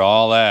after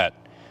all that,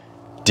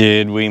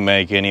 did we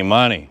make any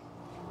money?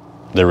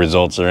 The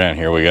results are in.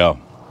 Here we go.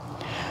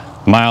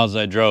 Miles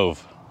I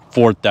drove,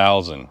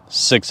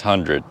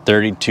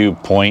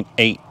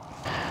 4,632.8.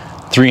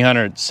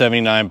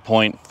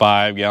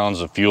 379.5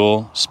 gallons of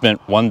fuel, spent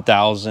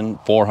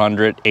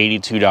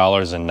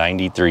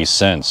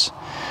 $1,482.93.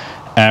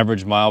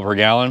 Average mile per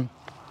gallon,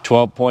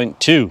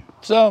 12.2.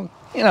 So,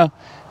 you know,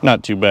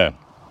 not too bad.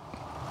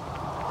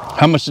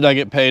 How much did I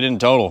get paid in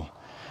total?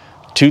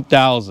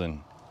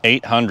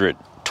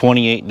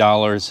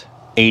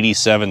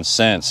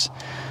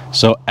 $2,828.87.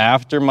 So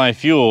after my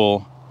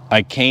fuel,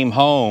 I came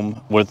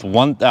home with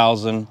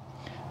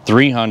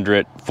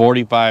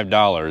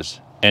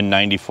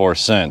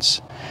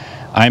 $1,345.94.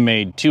 I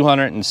made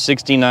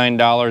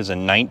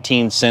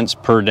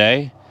 $269.19 per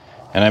day,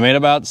 and I made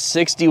about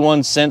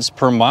 61 cents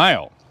per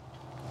mile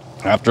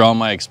after all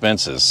my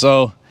expenses.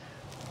 So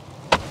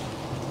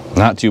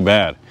not too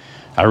bad.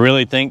 I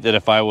really think that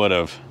if I would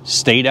have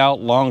stayed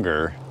out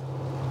longer,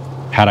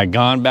 had I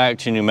gone back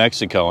to New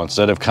Mexico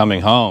instead of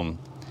coming home,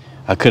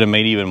 I could have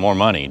made even more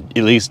money,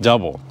 at least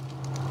double.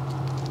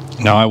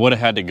 Now I would have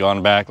had to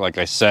gone back, like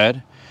I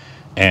said,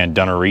 and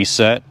done a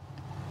reset,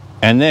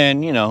 and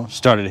then, you know,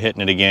 started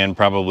hitting it again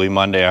probably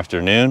Monday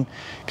afternoon,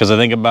 because I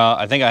think the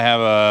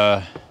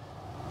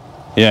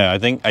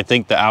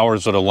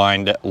hours would have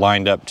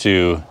lined up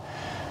to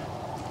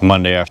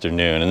Monday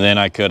afternoon, and then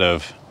I could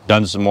have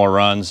done some more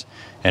runs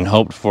and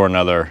hoped for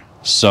another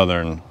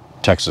southern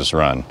Texas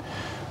run.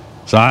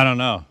 So I don't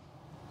know.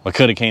 I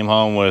could have came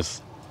home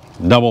with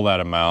double that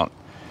amount,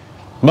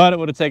 but it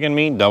would have taken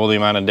me double the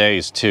amount of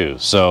days too.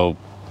 So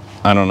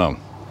I don't know.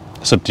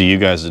 It's up to you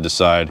guys to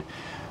decide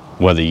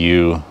whether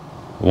you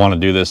want to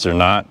do this or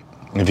not.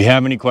 If you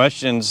have any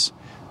questions,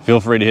 feel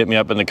free to hit me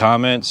up in the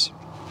comments,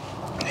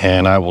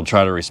 and I will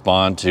try to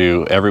respond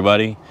to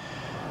everybody.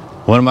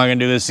 When am I going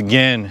to do this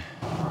again?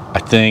 I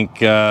think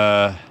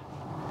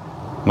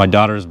my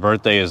daughter's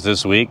birthday is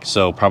this week,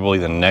 so probably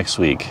the next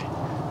week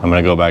I'm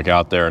going to go back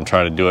out there and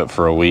try to do it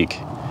for a week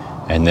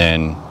and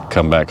then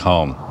come back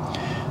home.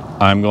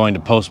 I'm going to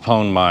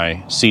postpone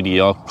my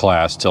CDL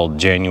class till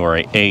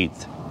January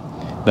 8th.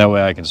 That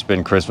way I can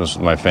spend Christmas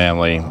with my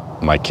family,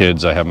 my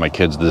kids. I have my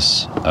kids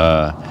this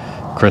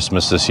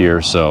Christmas this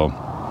year, so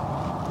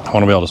I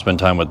want to be able to spend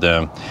time with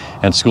them.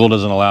 And school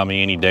doesn't allow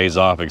me any days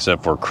off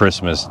except for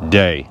Christmas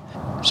Day.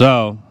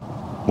 So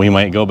we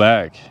might go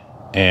back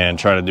and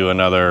try to do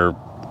another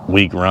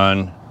week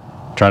run,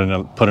 try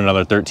to put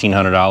another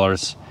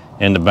 $1,300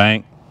 in the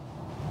bank.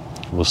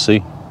 We'll see.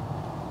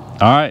 All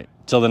right,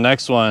 till the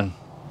next one.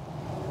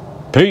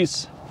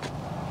 Peace.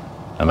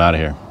 I'm out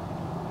of here.